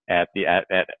at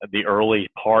the early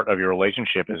part of your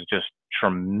relationship is just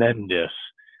tremendous.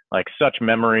 Like such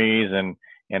memories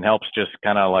and helps just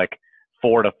kind of like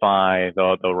fortify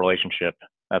the relationship.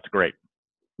 That's great.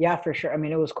 Yeah, for sure. I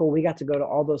mean, it was cool. We got to go to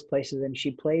all those places, and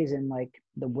she plays in like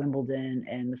the Wimbledon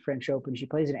and the French Open. She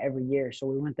plays in every year. So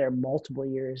we went there multiple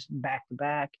years back to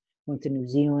back, went to New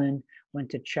Zealand,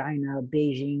 went to China,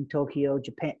 Beijing, Tokyo,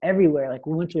 Japan, everywhere. Like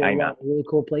we went to a lot of really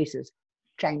cool places.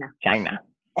 China.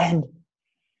 And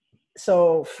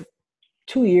so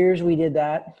 2 years we did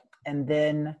that. And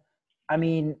then, I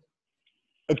mean,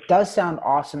 it does sound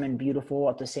awesome and beautiful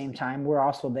at the same time. We're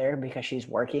also there because she's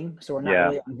working. So we're not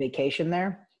really on vacation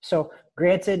there. So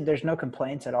granted, there's no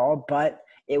complaints at all, but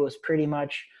it was pretty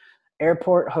much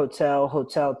airport,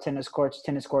 hotel, tennis courts,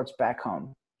 back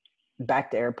home,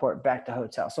 back to airport, back to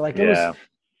hotel. So like it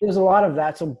It was a lot of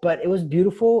that. So, but it was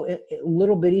beautiful.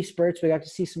 Little bitty spurts. We got to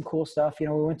see some cool stuff. You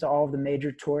know, we went to all of the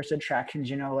major tourist attractions.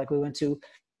 You know, like we went to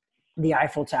the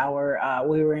Eiffel Tower.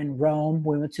 We were in Rome.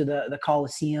 We went to the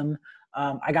Colosseum.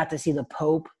 I got to see the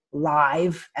Pope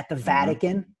live at the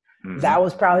Vatican. That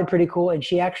was probably pretty cool. And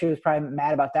she actually was probably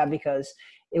mad about that because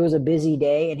it was a busy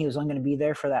day and he was only going to be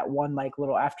there for that one like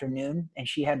little afternoon and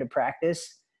she had to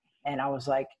practice. And I was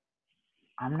like,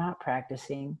 I'm not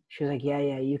practicing. She was like, yeah,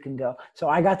 you can go. So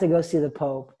I got to go see the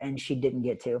Pope and she didn't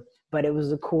get to. But it was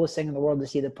the coolest thing in the world to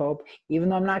see the Pope, even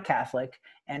though I'm not Catholic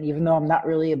and even though I'm not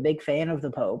really a big fan of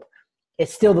the Pope,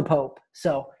 it's still the Pope.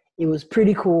 So it was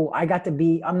pretty cool. I got to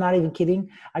be, I'm not even kidding.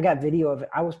 I got video of it.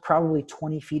 I was probably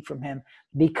 20 feet from him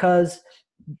because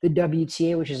the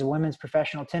WTA, which is a women's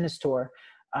professional tennis tour,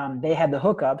 they had the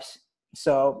hookups.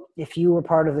 So if you were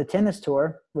part of the tennis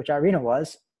tour, which Irina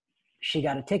was, she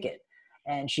got a ticket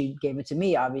and she gave it to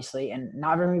me, obviously. And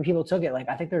not very many people took it. Like,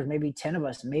 I think there's maybe 10 of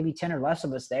us, maybe 10 or less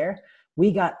of us there.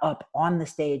 We got up on the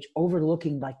stage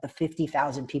overlooking like the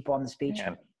 50,000 people on the speech.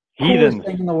 Man. Coolest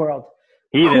thing in the world.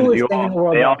 They all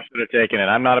should have taken it.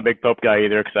 I'm not a big Pope guy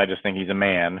either because I just think he's a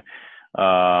man.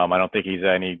 I don't think he's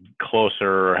any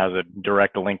closer or has a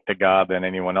direct link to God than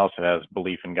anyone else that has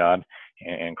belief in God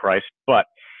and Christ. But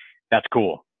that's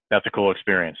cool. That's a cool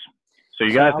experience. So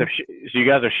you guys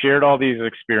have shared all these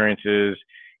experiences.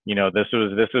 You know, this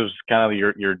was kind of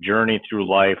your journey through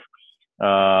life.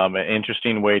 An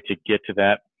interesting way to get to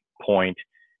that point.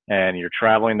 And you're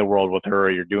traveling the world with her.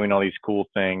 You're doing all these cool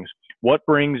things. What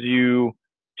brings you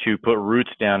to put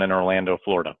roots down in Orlando,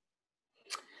 Florida?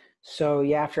 So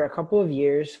yeah, after a couple of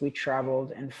years, we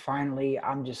traveled, and finally,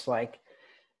 I'm just like,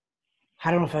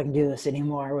 I don't know if I can do this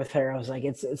anymore with her. I was like,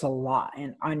 it's a lot,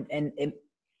 and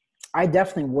I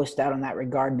definitely wussed out on that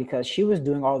regard because she was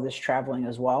doing all this traveling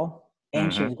as well,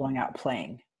 and she was going out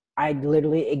playing.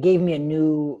 It gave me a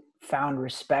newfound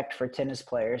respect for tennis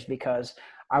players because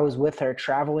I was with her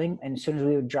traveling, and as soon as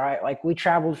we would drive, like we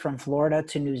traveled from Florida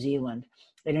to New Zealand.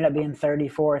 It ended up being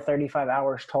 34 or 35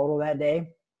 hours total that day.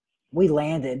 We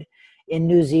landed in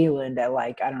New Zealand at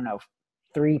like, I don't know,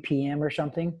 3 p.m. or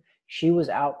something. She was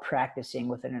out practicing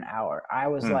within an hour. I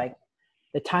was like,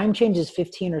 the time change is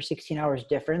 15 or 16 hours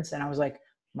difference. And I was like,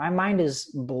 my mind is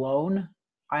blown.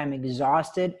 I'm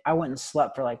exhausted. I went and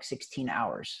slept for like 16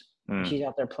 hours. She's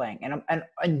out there playing.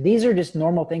 And these are just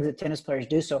normal things that tennis players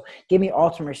do. So give me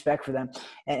ultimate respect for them.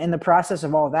 And in the process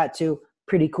of all of that too,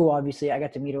 pretty cool. Obviously, I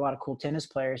got to meet a lot of cool tennis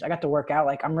players. I got to work out.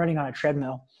 Like, I'm running on a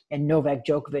treadmill and Novak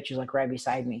Djokovic is like right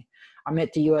beside me. I'm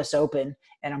at the US Open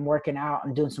and I'm working out.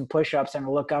 I'm doing some push-ups and I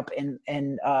look up and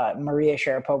Maria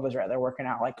Sharapova's right there working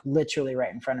out, like literally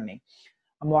right in front of me.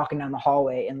 I'm walking down the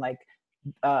hallway and like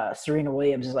Serena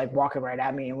Williams is like walking right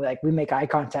at me and we make eye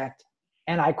contact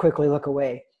and I quickly look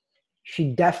away.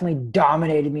 She definitely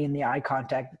dominated me in the eye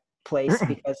contact place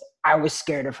because I was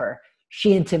scared of her.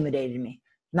 She intimidated me.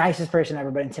 Nicest person ever,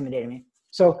 but intimidated me.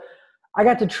 So I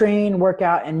got to train, work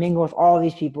out, and mingle with all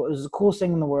these people. It was the coolest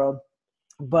thing in the world.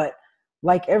 But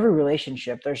like every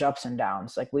relationship, there's ups and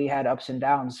downs. Like we had ups and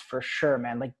downs for sure,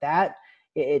 man. Like that,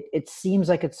 it seems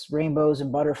like it's rainbows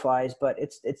and butterflies, but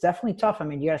it's definitely tough. I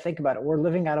mean, you got to think about it. We're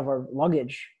living out of our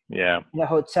luggage. Yeah. In a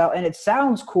hotel, and it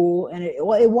sounds cool, and it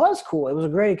was cool. It was a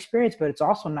great experience, but it's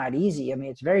also not easy. I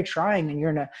mean, it's very trying, and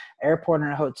you're in an airport or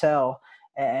in a hotel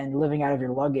and living out of your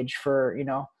luggage for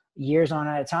years on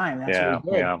at a time. That's what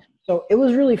we did. Yeah. So it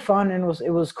was really fun, and it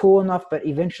was cool enough, but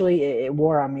eventually it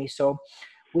wore on me. So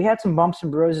we had some bumps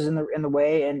and bruises in the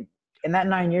way, and in that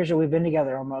 9 years that we've been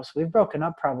together, almost we've broken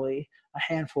up probably a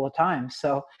handful of times.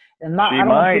 So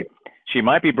she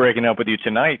might be breaking up with you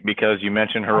tonight because you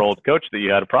mentioned her old coach that you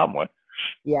had a problem with.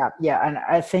 Yeah, and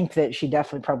I think that she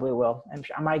definitely probably will. And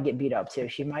I might get beat up too.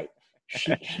 She might.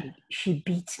 She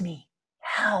beats me.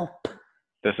 Help.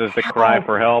 This is the cry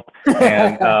for help.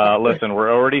 And listen,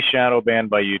 we're already shadow banned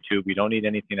by YouTube. We don't need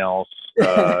anything else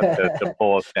to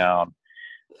pull us down.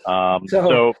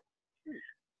 So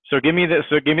give me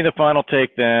the final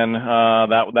take then.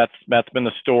 That's been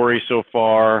the story so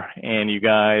far, and you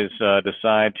guys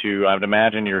decide to. I would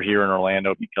imagine you're here in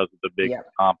Orlando because of the big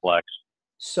complex.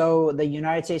 So the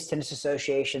United States Tennis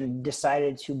Association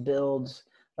decided to build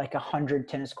like 100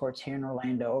 tennis courts here in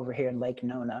Orlando, over here in Lake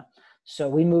Nona. So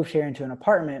we moved here into an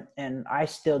apartment, and I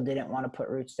still didn't want to put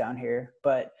roots down here,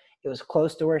 but it was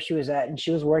close to where she was at, and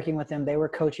she was working with them. They were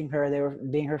coaching her. They were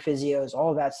being her physios, all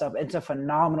of that stuff. It's a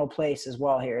phenomenal place as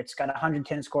well here. It's got 100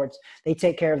 tennis courts. They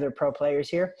take care of their pro players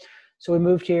here. So we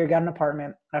moved here, got an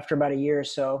apartment. After about a year or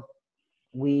so,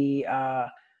 we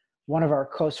one of our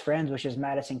close friends, which is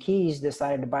Madison Keys,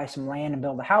 decided to buy some land and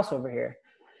build a house over here.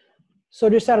 So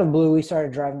just out of the blue, we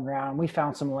started driving around. We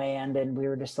found some land and we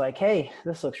were just like, hey,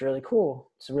 this looks really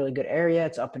cool. It's a really good area.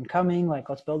 It's up and coming. Like,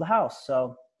 let's build a house.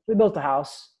 So we built a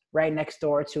house right next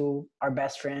door to our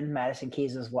best friend, Madison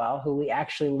Keys, as well, who we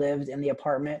actually lived in the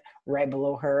apartment right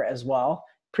below her as well.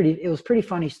 It was pretty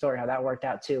funny story how that worked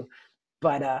out too.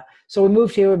 But so we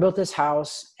moved here, we built this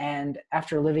house. And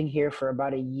after living here for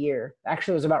about a year,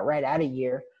 actually it was about right at a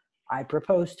year, I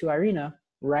proposed to Irina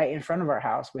right in front of our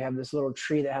house. We have this little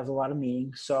tree that has a lot of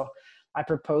meaning. So I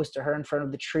proposed to her in front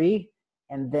of the tree.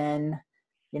 And then,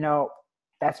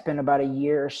 that's been about a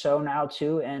year or so now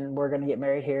too. And we're going to get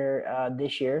married here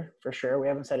this year for sure. We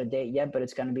haven't set a date yet, but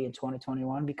it's going to be in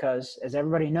 2021 because, as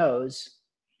everybody knows,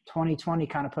 2020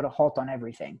 kind of put a halt on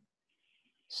everything.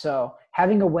 So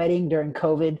having a wedding during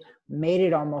COVID made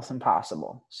it almost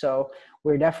impossible. So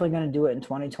we're definitely going to do it in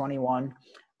 2021.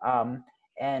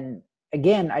 And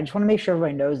again, I just want to make sure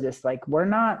everybody knows this. Like, we're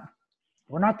not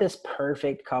this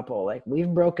perfect couple. Like,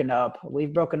 we've broken up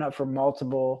for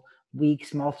multiple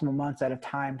weeks, multiple months at a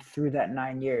time through that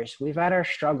 9 years. We've had our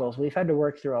struggles. We've had to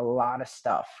work through a lot of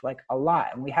stuff, like a lot,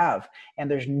 and we have, and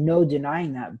there's no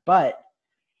denying that. But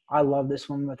I love this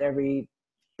woman with every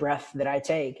breath that I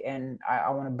take, and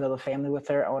I want to build a family with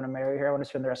her. I want to marry her. I want to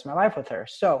spend the rest of my life with her.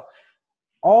 So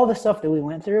all the stuff that we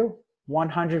went through,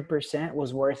 100%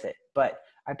 was worth it. But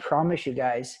I promise you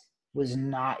guys, was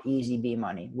not easy B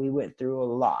Money. We went through a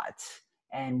lot.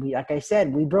 And we, like I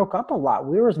said, we broke up a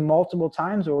lot. There was multiple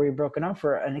times where we were broken up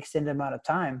for an extended amount of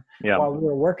time while we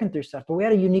were working through stuff. But we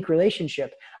had a unique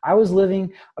relationship. I was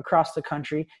living across the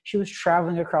country. She was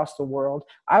traveling across the world.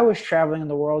 I was traveling in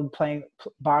the world playing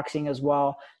boxing as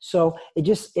well. So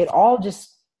hold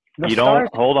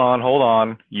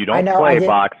on. You don't play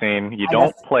boxing. You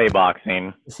don't play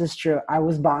boxing. This is true. I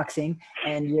was boxing,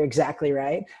 and you're exactly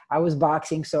right. I was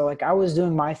boxing. So like, I was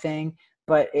doing my thing.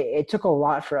 But it took a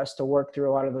lot for us to work through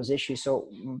a lot of those issues. So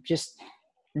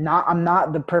I'm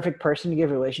not the perfect person to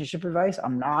give relationship advice.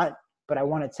 I'm not, but I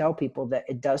want to tell people that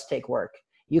it does take work.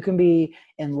 You can be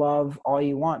in love all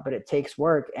you want, but it takes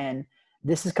work. And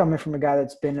this is coming from a guy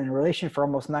that's been in a relationship for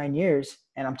almost 9 years.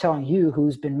 And I'm telling you,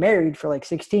 who's been married for like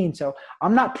 16. So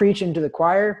I'm not preaching to the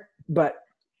choir, but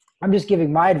I'm just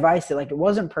giving my advice that, like, it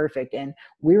wasn't perfect, and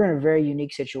we were in a very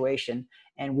unique situation,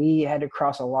 and we had to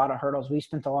cross a lot of hurdles. We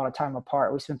spent a lot of time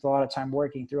apart. We spent a lot of time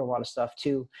working through a lot of stuff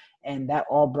too, and that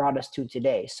all brought us to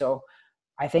today. So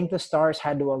I think the stars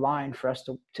had to align for us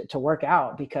to work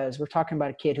out, because we're talking about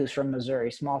a kid who's from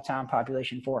Missouri, small town,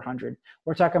 population 400.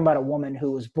 We're talking about a woman who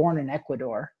was born in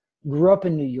Ecuador, grew up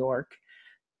in New York,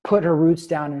 put her roots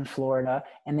down in Florida,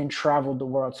 and then traveled the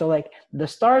world. So like, the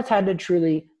stars had to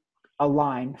truly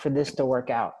align for this to work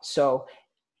out. So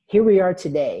here we are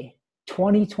today,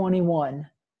 2021.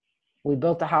 We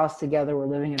built a house together. We're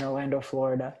living in Orlando,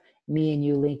 Florida. Me and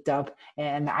you linked up,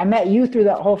 and I met you through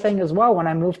that whole thing as well when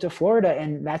I moved to Florida,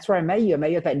 and that's where I met you. I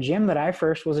met you at that gym that I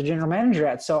first was a general manager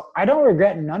at. So I don't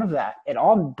regret none of that. It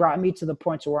all brought me to the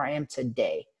point to where I am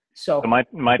today. So my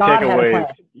takeaways,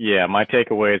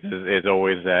 is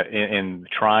always that in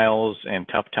trials and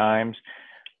tough times,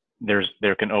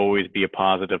 there can always be a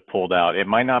positive pulled out. It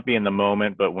might not be in the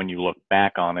moment, but when you look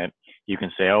back on it, you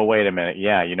can say, oh, wait a minute.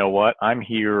 Yeah, you know what? I'm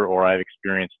here, or I've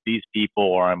experienced these people,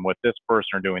 or I'm with this person,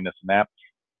 or doing this and that,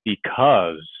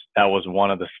 because that was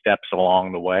one of the steps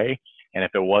along the way. And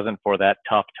if it wasn't for that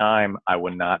tough time, I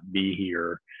would not be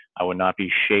here. I would not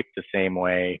be shaped the same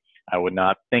way. I would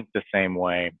not think the same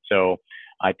way. So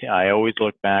I always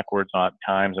look backwards on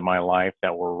times in my life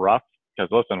that were rough,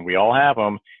 because listen, we all have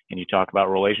them. And you talk about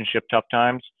relationship tough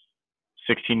times,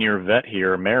 16-year vet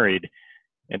here, married.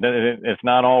 It's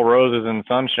not all roses and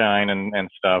sunshine and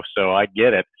stuff. So I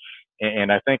get it.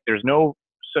 And I think there's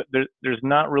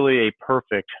not really a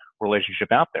perfect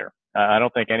relationship out there. I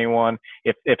don't think anyone,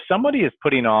 if somebody is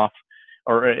putting off,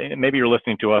 or maybe you're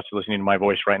listening to us, listening to my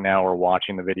voice right now, or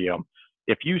watching the video,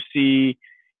 if you see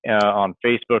on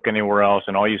Facebook, anywhere else,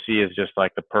 and all you see is just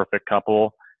like the perfect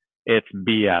couple, it's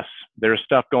BS. There's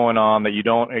stuff going on that you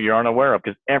aren't aware of,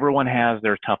 because everyone has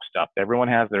their tough stuff. Everyone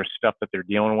has their stuff that they're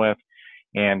dealing with.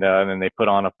 And then they put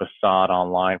on a facade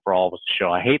online for all of us to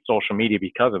show. I hate social media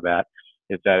because of that.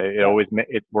 Is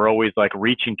that we're always like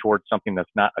reaching towards something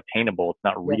that's not attainable. It's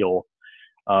not real.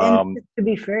 And to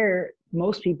be fair,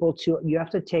 most people too, you have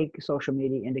to take social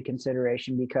media into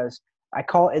consideration, because I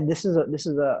call it, this is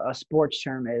a sports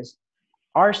term, is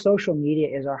our social media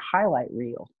is our highlight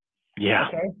reel. Yeah.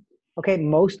 Okay.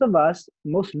 Most of us,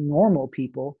 most normal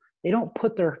people, they don't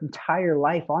put their entire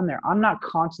life on there. I'm not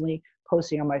constantly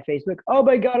posting on my Facebook, oh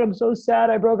my God, I'm so sad,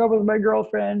 I broke up with my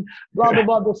girlfriend, blah, blah,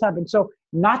 blah, this happened. So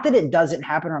not that it doesn't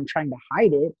happen or I'm trying to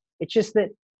hide it. It's just that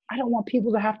I don't want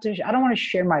people to have to. I don't want to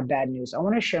share my bad news. I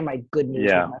want to share my good news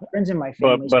Yeah. with my friends and my But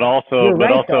family. but also You're but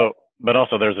right, also but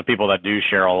also there's the people that do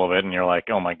share all of it, and you're like,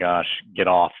 oh my gosh, get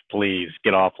off, please,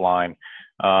 get offline.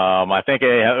 I think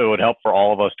it would help for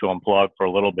all of us to unplug for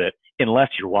a little bit, unless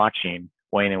you're watching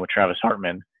Weighing In with Travis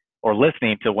Hartman or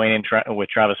listening to Weighing In with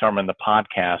Travis Hartman, the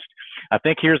podcast. I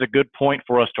think here's a good point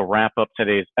for us to wrap up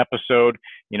today's episode.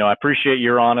 You know, I appreciate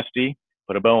your honesty.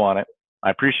 Put a bow on it. I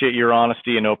appreciate your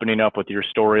honesty and opening up with your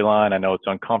storyline. I know it's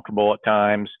uncomfortable at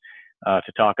times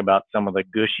to talk about some of the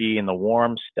gushy and the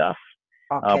warm stuff.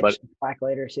 I'll catch but some slack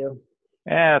later too.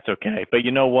 that's okay. But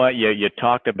you know what? You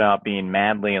talked about being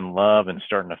madly in love and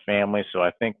starting a family. So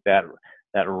I think that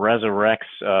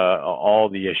resurrects all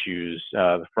the issues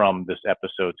from this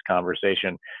episode's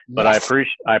conversation. But Yes.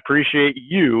 I appreciate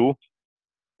you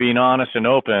being honest and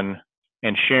open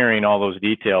and sharing all those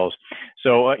details.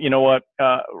 So you know what?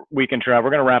 Weekend Trav, we're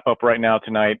going to wrap up right now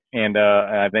tonight. And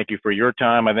I thank you for your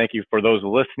time. I thank you for those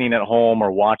listening at home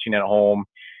or watching at home.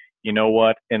 You know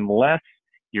what? Unless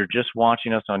you're just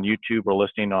watching us on YouTube or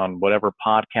listening on whatever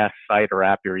podcast site or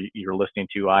app you're listening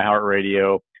to,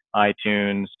 iHeartRadio,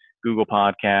 iTunes, Google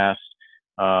Podcasts,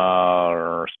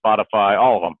 or Spotify,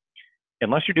 all of them.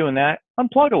 Unless you're doing that,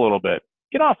 unplug a little bit.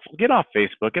 Get off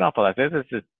Facebook. Get off all that. This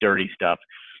is dirty stuff.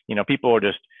 You know, people are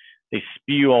they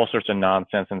spew all sorts of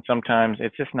nonsense, and sometimes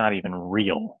it's just not even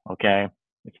real. Okay,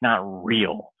 it's not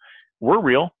real. We're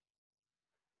real.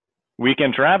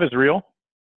 Weekend Trav is real.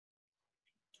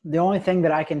 The only thing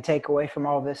that I can take away from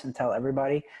all of this and tell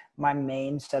everybody, my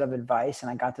main set of advice,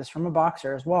 and I got this from a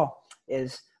boxer as well,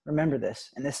 is remember this.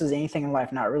 And this is anything in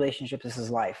life, not relationships. This is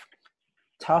life.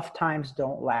 Tough times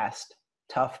don't last.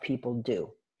 Tough people do.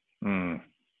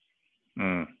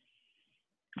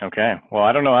 Okay. Well,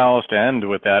 I don't know how else to end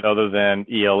with that other than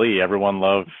ELE. Everyone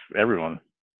love everyone.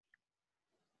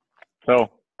 So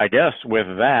I guess with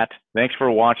that, thanks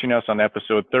for watching us on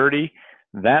episode 30.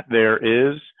 That there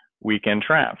is Weekend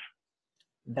Trav.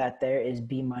 That there is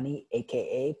B Money,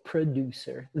 aka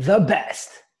producer, the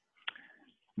best.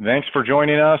 Thanks for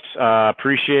joining us.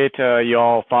 Appreciate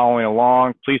y'all following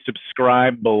along. Please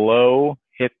subscribe below.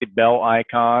 Hit the bell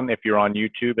icon if you're on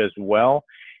YouTube as well.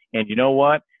 And you know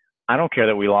what? I don't care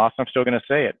that we lost. I'm still going to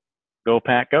say it. Go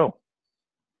Pack, go.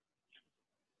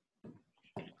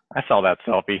 I saw that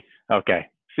selfie. Okay.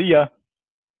 See ya.